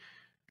story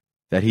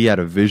that he had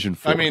a vision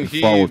for.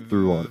 He followed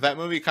through on. That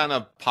movie kind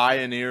of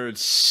pioneered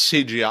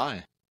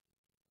CGI.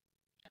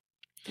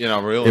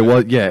 Really. It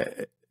was,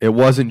 it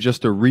wasn't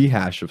just a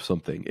rehash of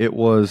something. It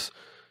was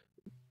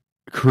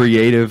a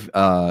creative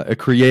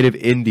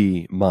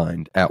indie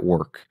mind at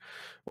work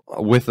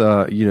with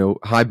a,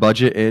 high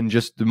budget and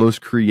just the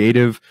most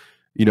creative,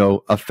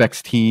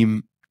 effects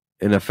team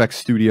and effects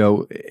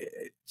studio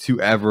to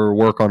ever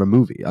work on a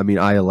movie.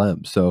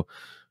 ILM. So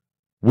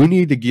we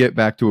need to get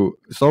back to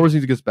Star Wars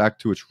needs to get back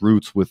to its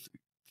roots with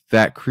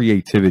that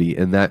creativity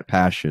and that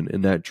passion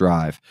and that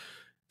drive.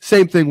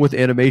 Same thing with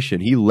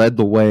animation. He led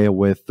the way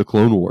with the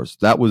Clone Wars.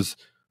 That was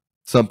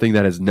something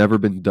that has never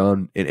been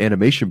done in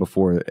animation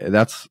before. And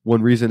that's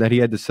one reason that he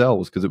had to sell,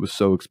 was because it was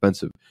so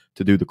expensive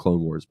to do the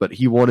Clone Wars. But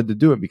he wanted to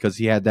do it because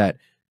he had that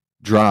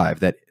drive,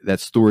 that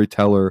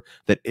storyteller,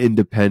 that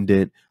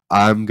independent,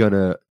 I'm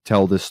gonna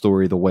tell this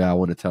story the way I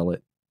want to tell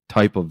it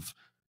type of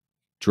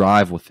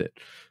drive with it.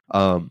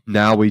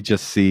 Now we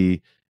just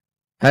see,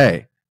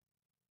 hey,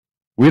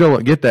 we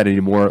don't get that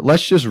anymore.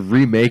 Let's just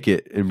remake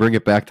it and bring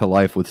it back to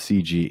life with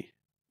CG.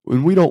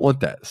 And we don't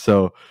want that.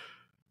 So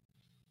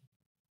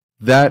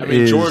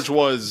George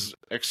was,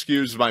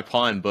 excuse my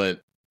pun,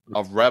 but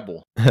a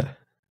rebel.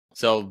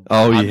 So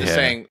I'm just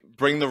saying,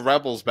 bring the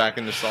rebels back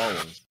into Star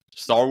Wars.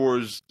 Star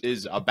Wars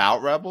is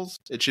about rebels.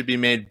 It should be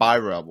made by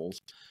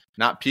rebels,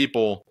 not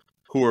people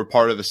who are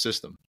part of the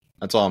system.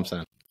 That's all I'm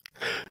saying.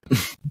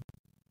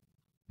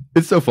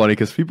 It's so funny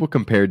because people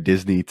compare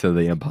Disney to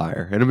the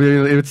Empire. And I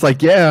mean, it's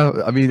like, yeah,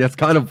 I mean, that's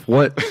kind of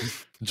what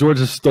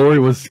George's story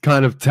was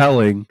kind of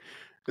telling.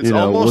 It's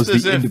almost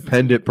was the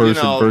independent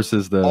person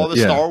versus the... All the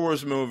Star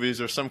Wars movies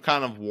are some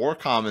kind of war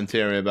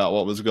commentary about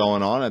what was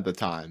going on at the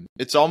time.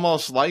 It's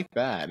almost like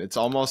that. It's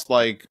almost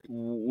like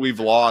we've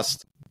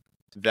lost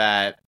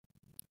that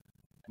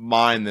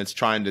mind that's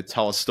trying to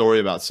tell a story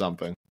about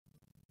something.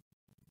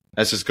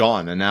 That's just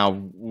gone. And now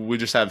we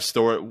just have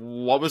story.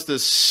 What was the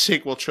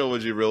sequel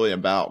trilogy really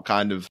about?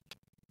 Kind of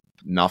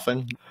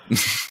nothing?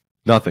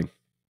 Nothing.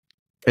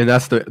 And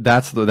that's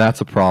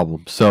a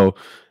problem. So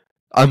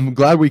I'm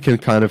glad we can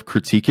kind of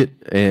critique it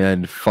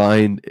and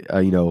find,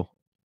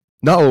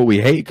 not what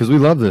we hate, because we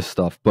love this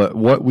stuff, but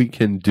what we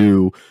can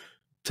do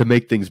to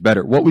make things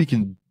better, what we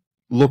can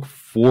look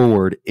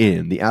forward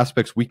in, the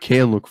aspects we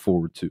can look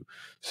forward to.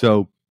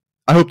 So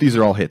I hope these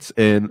are all hits.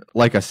 And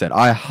like I said,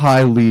 I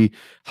highly,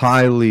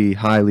 highly,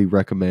 highly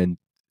recommend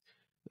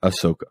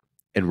Ahsoka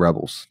and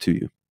Rebels to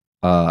you.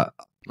 All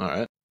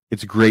right.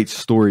 It's great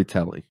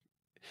storytelling.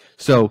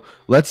 So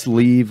let's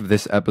leave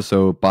this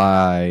episode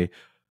by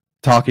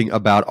talking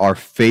about our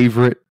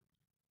favorite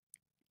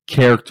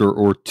character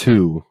or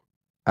two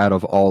out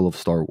of all of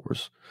Star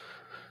Wars.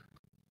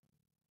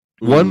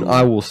 One,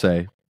 I will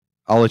say,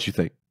 I'll let you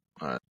think.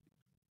 All right.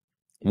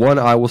 One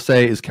I will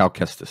say is Cal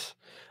Kestis.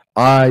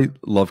 I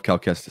love Cal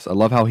Kestis. I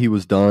love how he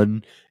was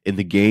done in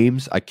the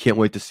games. I can't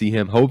wait to see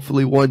him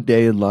hopefully one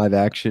day in live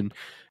action.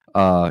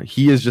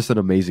 He is just an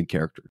amazing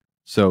character.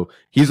 So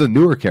he's a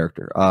newer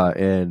character,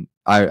 and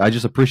I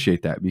just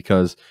appreciate that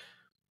because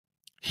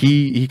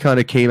he kind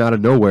of came out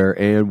of nowhere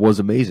and was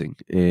amazing,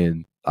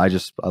 and I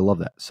love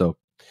that. So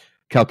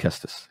Cal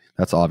Kestis,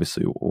 that's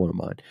obviously one of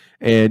mine.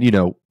 And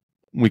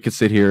we could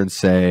sit here and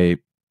say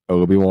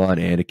Obi-Wan,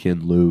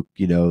 Anakin, Luke,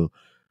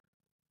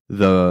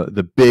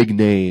 the big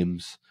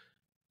names.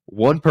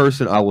 One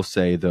person I will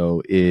say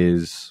though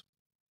is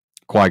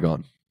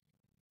Qui-Gon.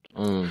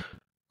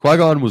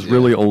 Qui-Gon was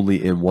really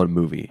only in one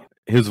movie.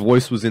 His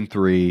voice was in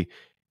 3.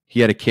 He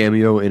had a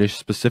cameo in a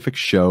specific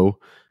show.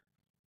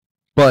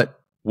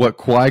 But what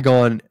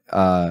Qui-Gon,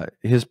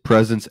 his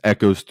presence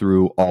echoes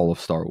through all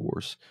of Star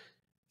Wars.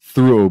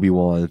 Through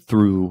Obi-Wan,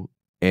 through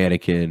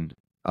Anakin.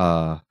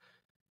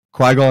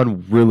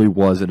 Qui-Gon really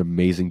was an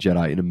amazing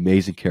Jedi, an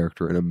amazing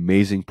character, an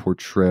amazing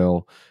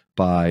portrayal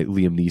by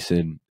Liam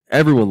Neeson.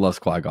 Everyone loves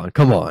Qui-Gon.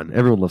 Come on.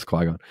 Everyone loves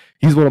Qui-Gon.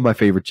 He's one of my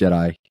favorite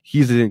Jedi.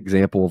 He's an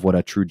example of what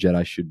a true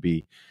Jedi should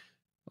be,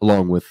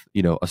 along with,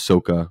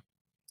 Ahsoka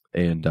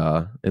and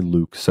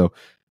Luke. So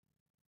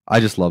I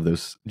just love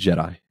those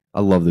Jedi.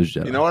 I love those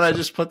Jedi. You know what I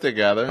just put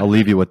together? I'll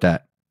leave you with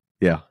that.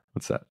 Yeah.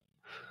 What's that?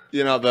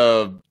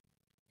 The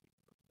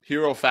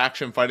hero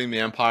faction fighting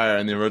the Empire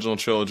in the original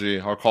trilogy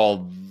are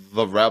called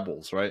the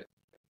Rebels, right?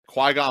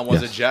 Qui-Gon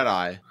was a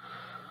Jedi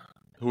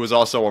who was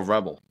also a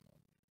rebel.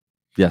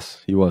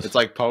 Yes, he was. It's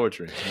like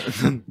poetry.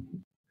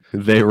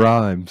 They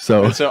rhyme.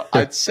 So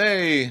I'd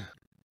say,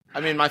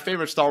 my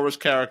favorite Star Wars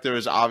character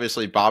is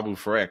obviously Babu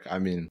Frick.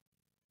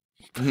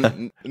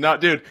 No,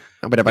 dude,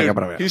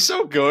 he's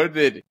so good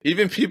that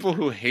even people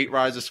who hate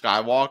Rise of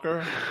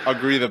Skywalker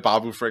agree that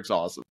Babu Frick's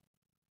awesome.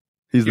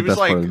 He was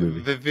part of the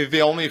movie.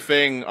 The only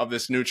thing of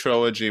this new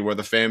trilogy where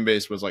the fan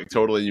base was like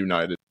totally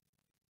united.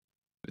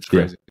 It's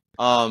crazy.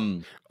 Yeah.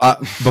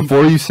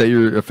 Before you say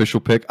your official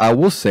pick, I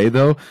will say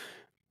though,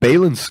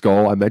 Baylan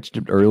Skoll, I mentioned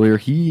him earlier,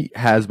 he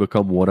has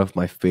become one of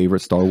my favorite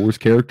Star Wars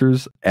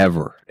characters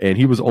ever. And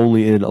he was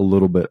only in a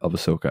little bit of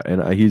Ahsoka,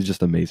 and he's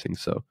just amazing.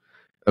 So,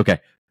 okay,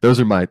 those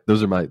are my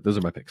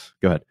picks.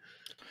 Go ahead,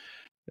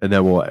 and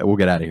then we'll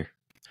get out of here.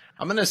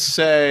 I'm gonna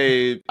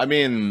say, I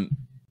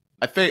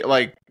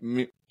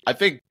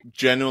think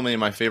genuinely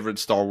my favorite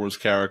Star Wars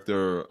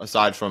character,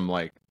 aside from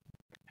like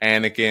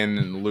Anakin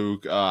and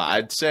Luke,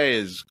 I'd say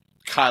is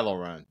Kylo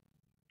Ren.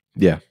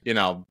 Yeah,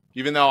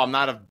 even though I'm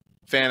not a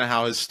fan of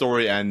how his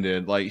story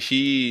ended, like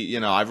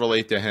I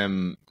relate to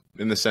him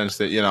in the sense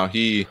that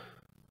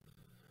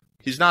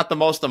he's not the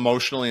most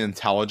emotionally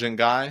intelligent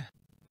guy,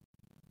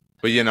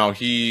 but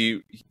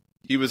he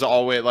was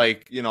always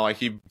like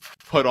he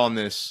put on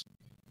this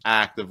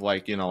act of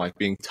like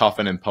being tough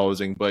and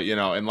imposing, but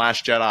in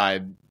Last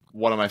Jedi,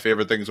 one of my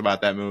favorite things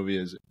about that movie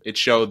is it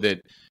showed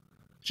that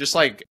just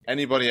like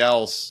anybody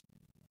else,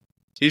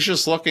 he's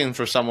just looking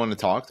for someone to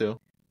talk to.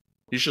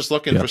 He's just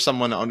looking for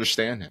someone to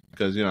understand him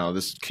because,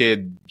 this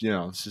kid,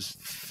 just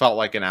felt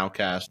like an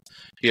outcast.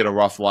 He had a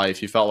rough life.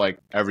 He felt like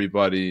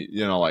everybody,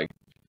 like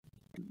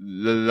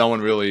no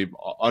one really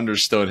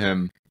understood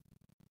him.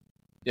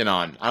 And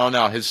I don't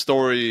know. His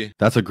story,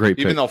 that's a great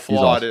even pick. though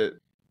flawed, it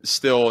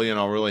still,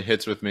 really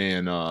hits with me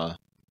and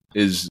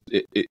is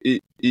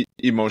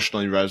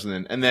emotionally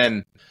resonant. And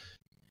then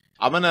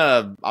I'm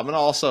gonna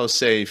also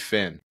say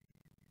Finn.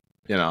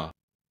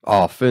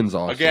 Oh, Finn's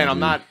awesome. Again, I'm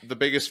dude. not the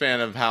biggest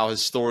fan of how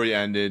his story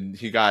ended.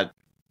 He got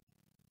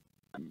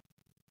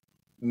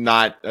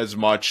not as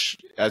much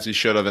as he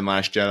should have in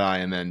Last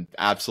Jedi, and then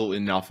absolutely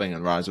nothing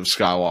in Rise of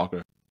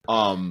Skywalker.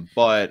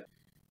 But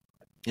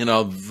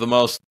the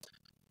most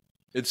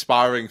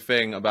inspiring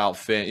thing about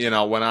Finn,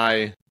 when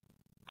I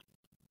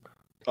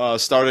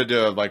started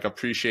to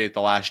appreciate The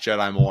Last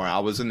Jedi more, I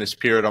was in this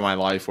period of my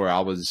life where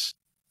I was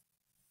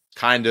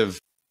kind of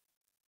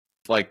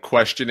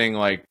questioning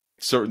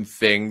certain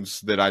things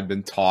that I'd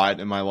been taught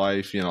in my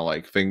life,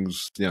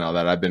 things,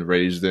 that I've been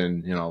raised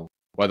in,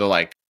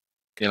 whether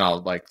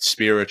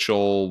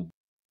spiritual,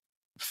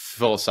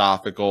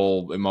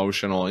 philosophical,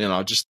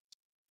 emotional, just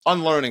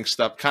unlearning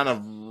stuff, kind of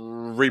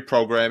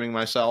reprogramming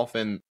myself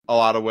in a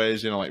lot of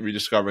ways,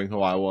 rediscovering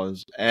who I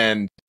was.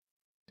 And,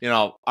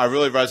 I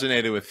really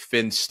resonated with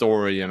Finn's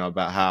story,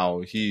 about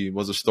how he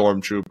was a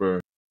stormtrooper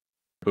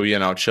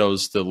who,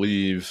 chose to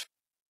leave.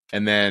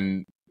 And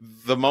then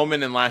the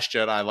moment in Last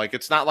Jedi,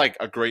 it's not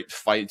a great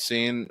fight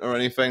scene or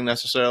anything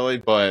necessarily,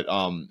 but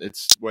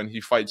it's when he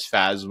fights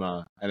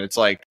Phasma, and it's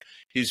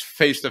he's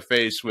face to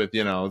face with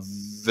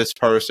this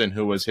person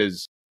who was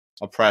his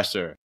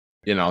oppressor,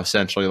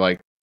 essentially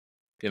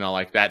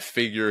that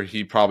figure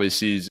he probably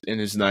sees in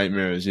his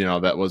nightmares,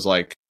 that was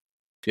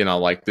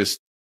this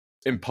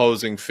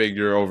imposing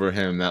figure over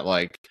him that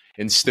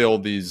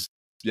instilled these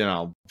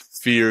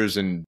fears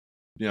and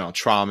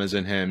traumas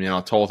in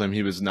him, told him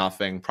he was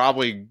nothing,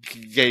 probably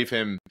gave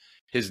him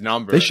his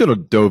number. They should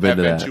have dove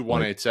into that.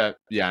 2187.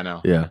 Yeah, I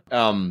know. Yeah.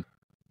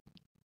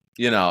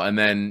 And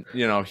then,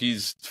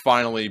 he's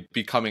finally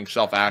becoming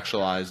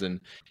self-actualized, and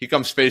he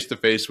comes face to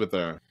face with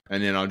her,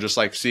 and, just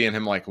seeing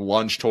him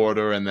lunge toward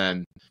her. And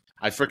then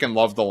I freaking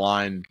love the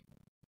line.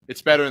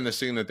 It's better in the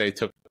scene that they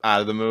took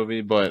out of the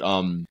movie, but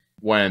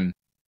when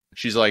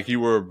she's like, "You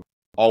were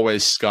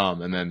always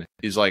scum," and then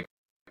he's like,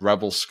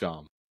 "Rebel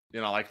scum."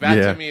 That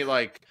to me,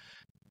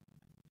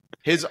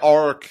 his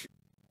arc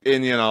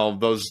in,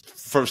 those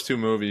first two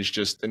movies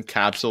just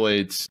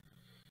encapsulates,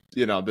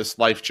 this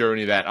life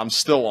journey that I'm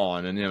still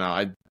on.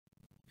 And,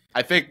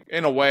 I think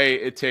in a way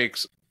it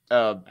takes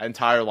an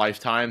entire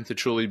lifetime to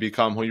truly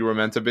become who you were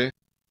meant to be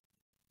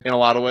in a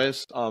lot of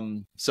ways.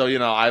 So,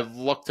 I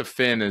look to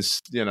Finn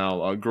as,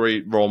 a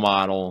great role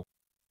model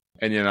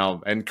and,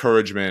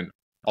 encouragement,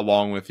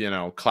 along with,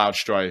 Cloud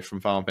Strife from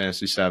Final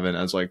Fantasy VII,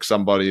 as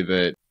somebody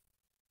that,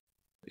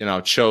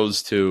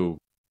 chose to,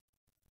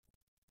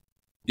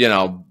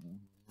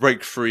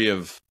 break free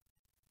of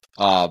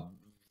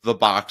the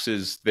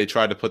boxes they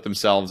tried to put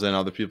themselves in,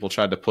 other people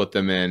tried to put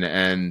them in,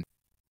 and,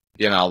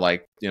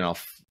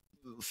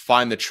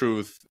 find the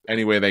truth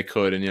any way they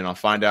could, and,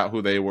 find out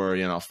who they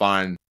were,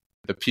 find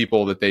the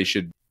people that they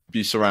should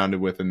be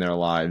surrounded with in their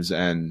lives,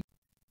 and,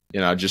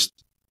 just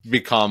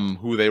become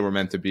who they were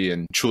meant to be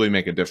and truly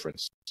make a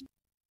difference.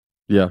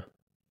 Yeah,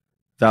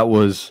 that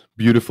was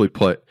beautifully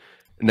put.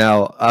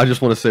 Now, I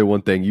just want to say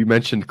one thing. You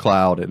mentioned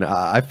Cloud, and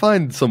I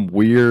find some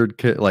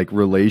weird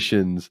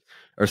relations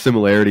or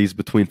similarities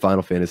between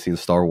Final Fantasy and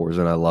Star Wars,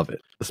 and I love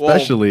it.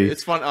 Especially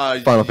it's fun.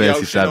 Final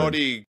Fantasy VII.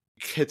 Yoshinori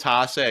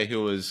Kitase,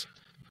 who was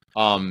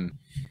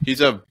he's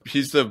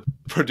the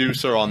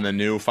producer on the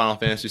new Final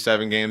Fantasy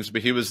VII games,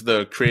 but he was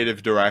the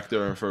creative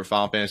director for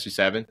Final Fantasy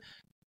VII.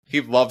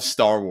 He loves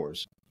Star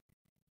Wars.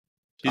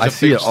 I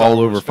see it all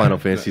over Final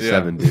Fantasy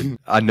VII, dude.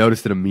 I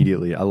noticed it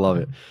immediately. I love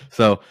it.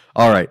 So,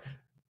 all right,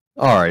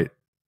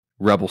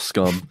 Rebel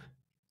Scum,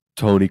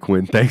 Tony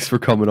Quinn, thanks for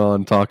coming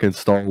on, talking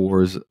Star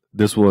Wars.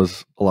 This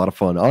was a lot of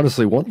fun.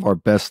 Honestly, one of our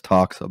best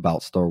talks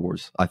about Star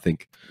Wars, I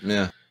think.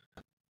 Yeah.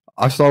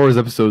 Our Star Wars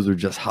episodes are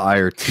just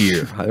higher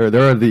tier.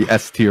 They're the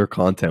S tier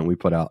content we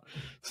put out.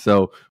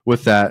 So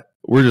with that,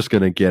 we're just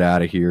going to get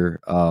out of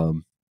here.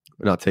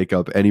 Not take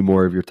up any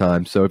more of your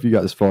time. So if you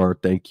got this far,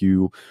 thank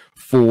you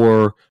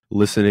for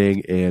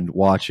listening and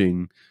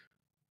watching.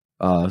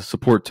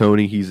 Support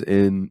Tony. He's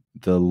in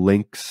the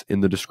links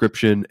in the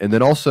description, and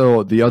then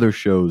also the other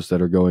shows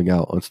that are going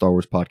out on Star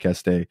Wars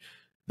Podcast Day.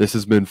 This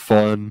has been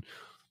fun.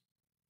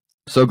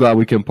 So glad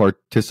we can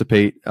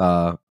participate.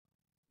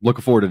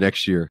 Looking forward to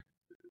next year.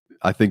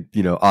 I think,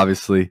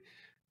 obviously,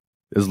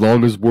 as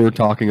long as we're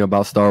talking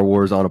about Star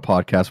Wars on a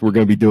podcast, we're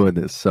going to be doing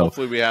this. So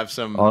hopefully we have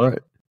some all right.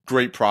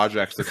 great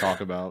projects to talk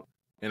about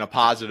in a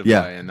positive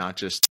way, and not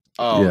just,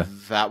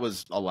 that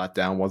was a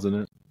letdown, wasn't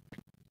it?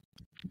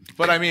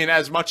 But I mean,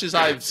 as much as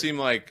I've seemed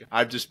like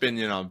I've just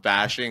been,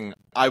 bashing,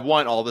 I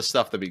want all this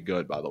stuff to be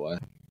good, by the way.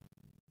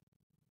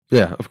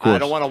 Yeah, of course. I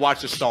don't want to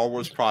watch a Star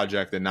Wars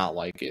project and not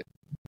like it.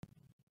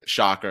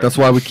 Shocker. That's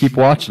why we keep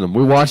watching them.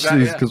 We watch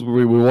these because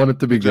we want it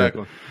to be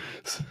good.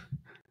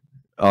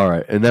 All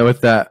right. And then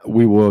with that,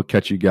 we will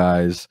catch you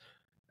guys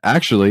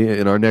actually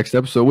in our next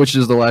episode, which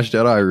is the Last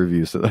Jedi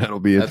review. So that'll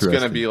be interesting. That's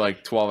going to be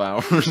like 12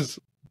 hours.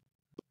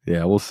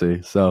 Yeah, we'll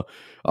see. So,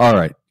 all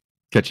right.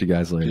 Catch you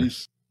guys later.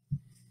 Peace.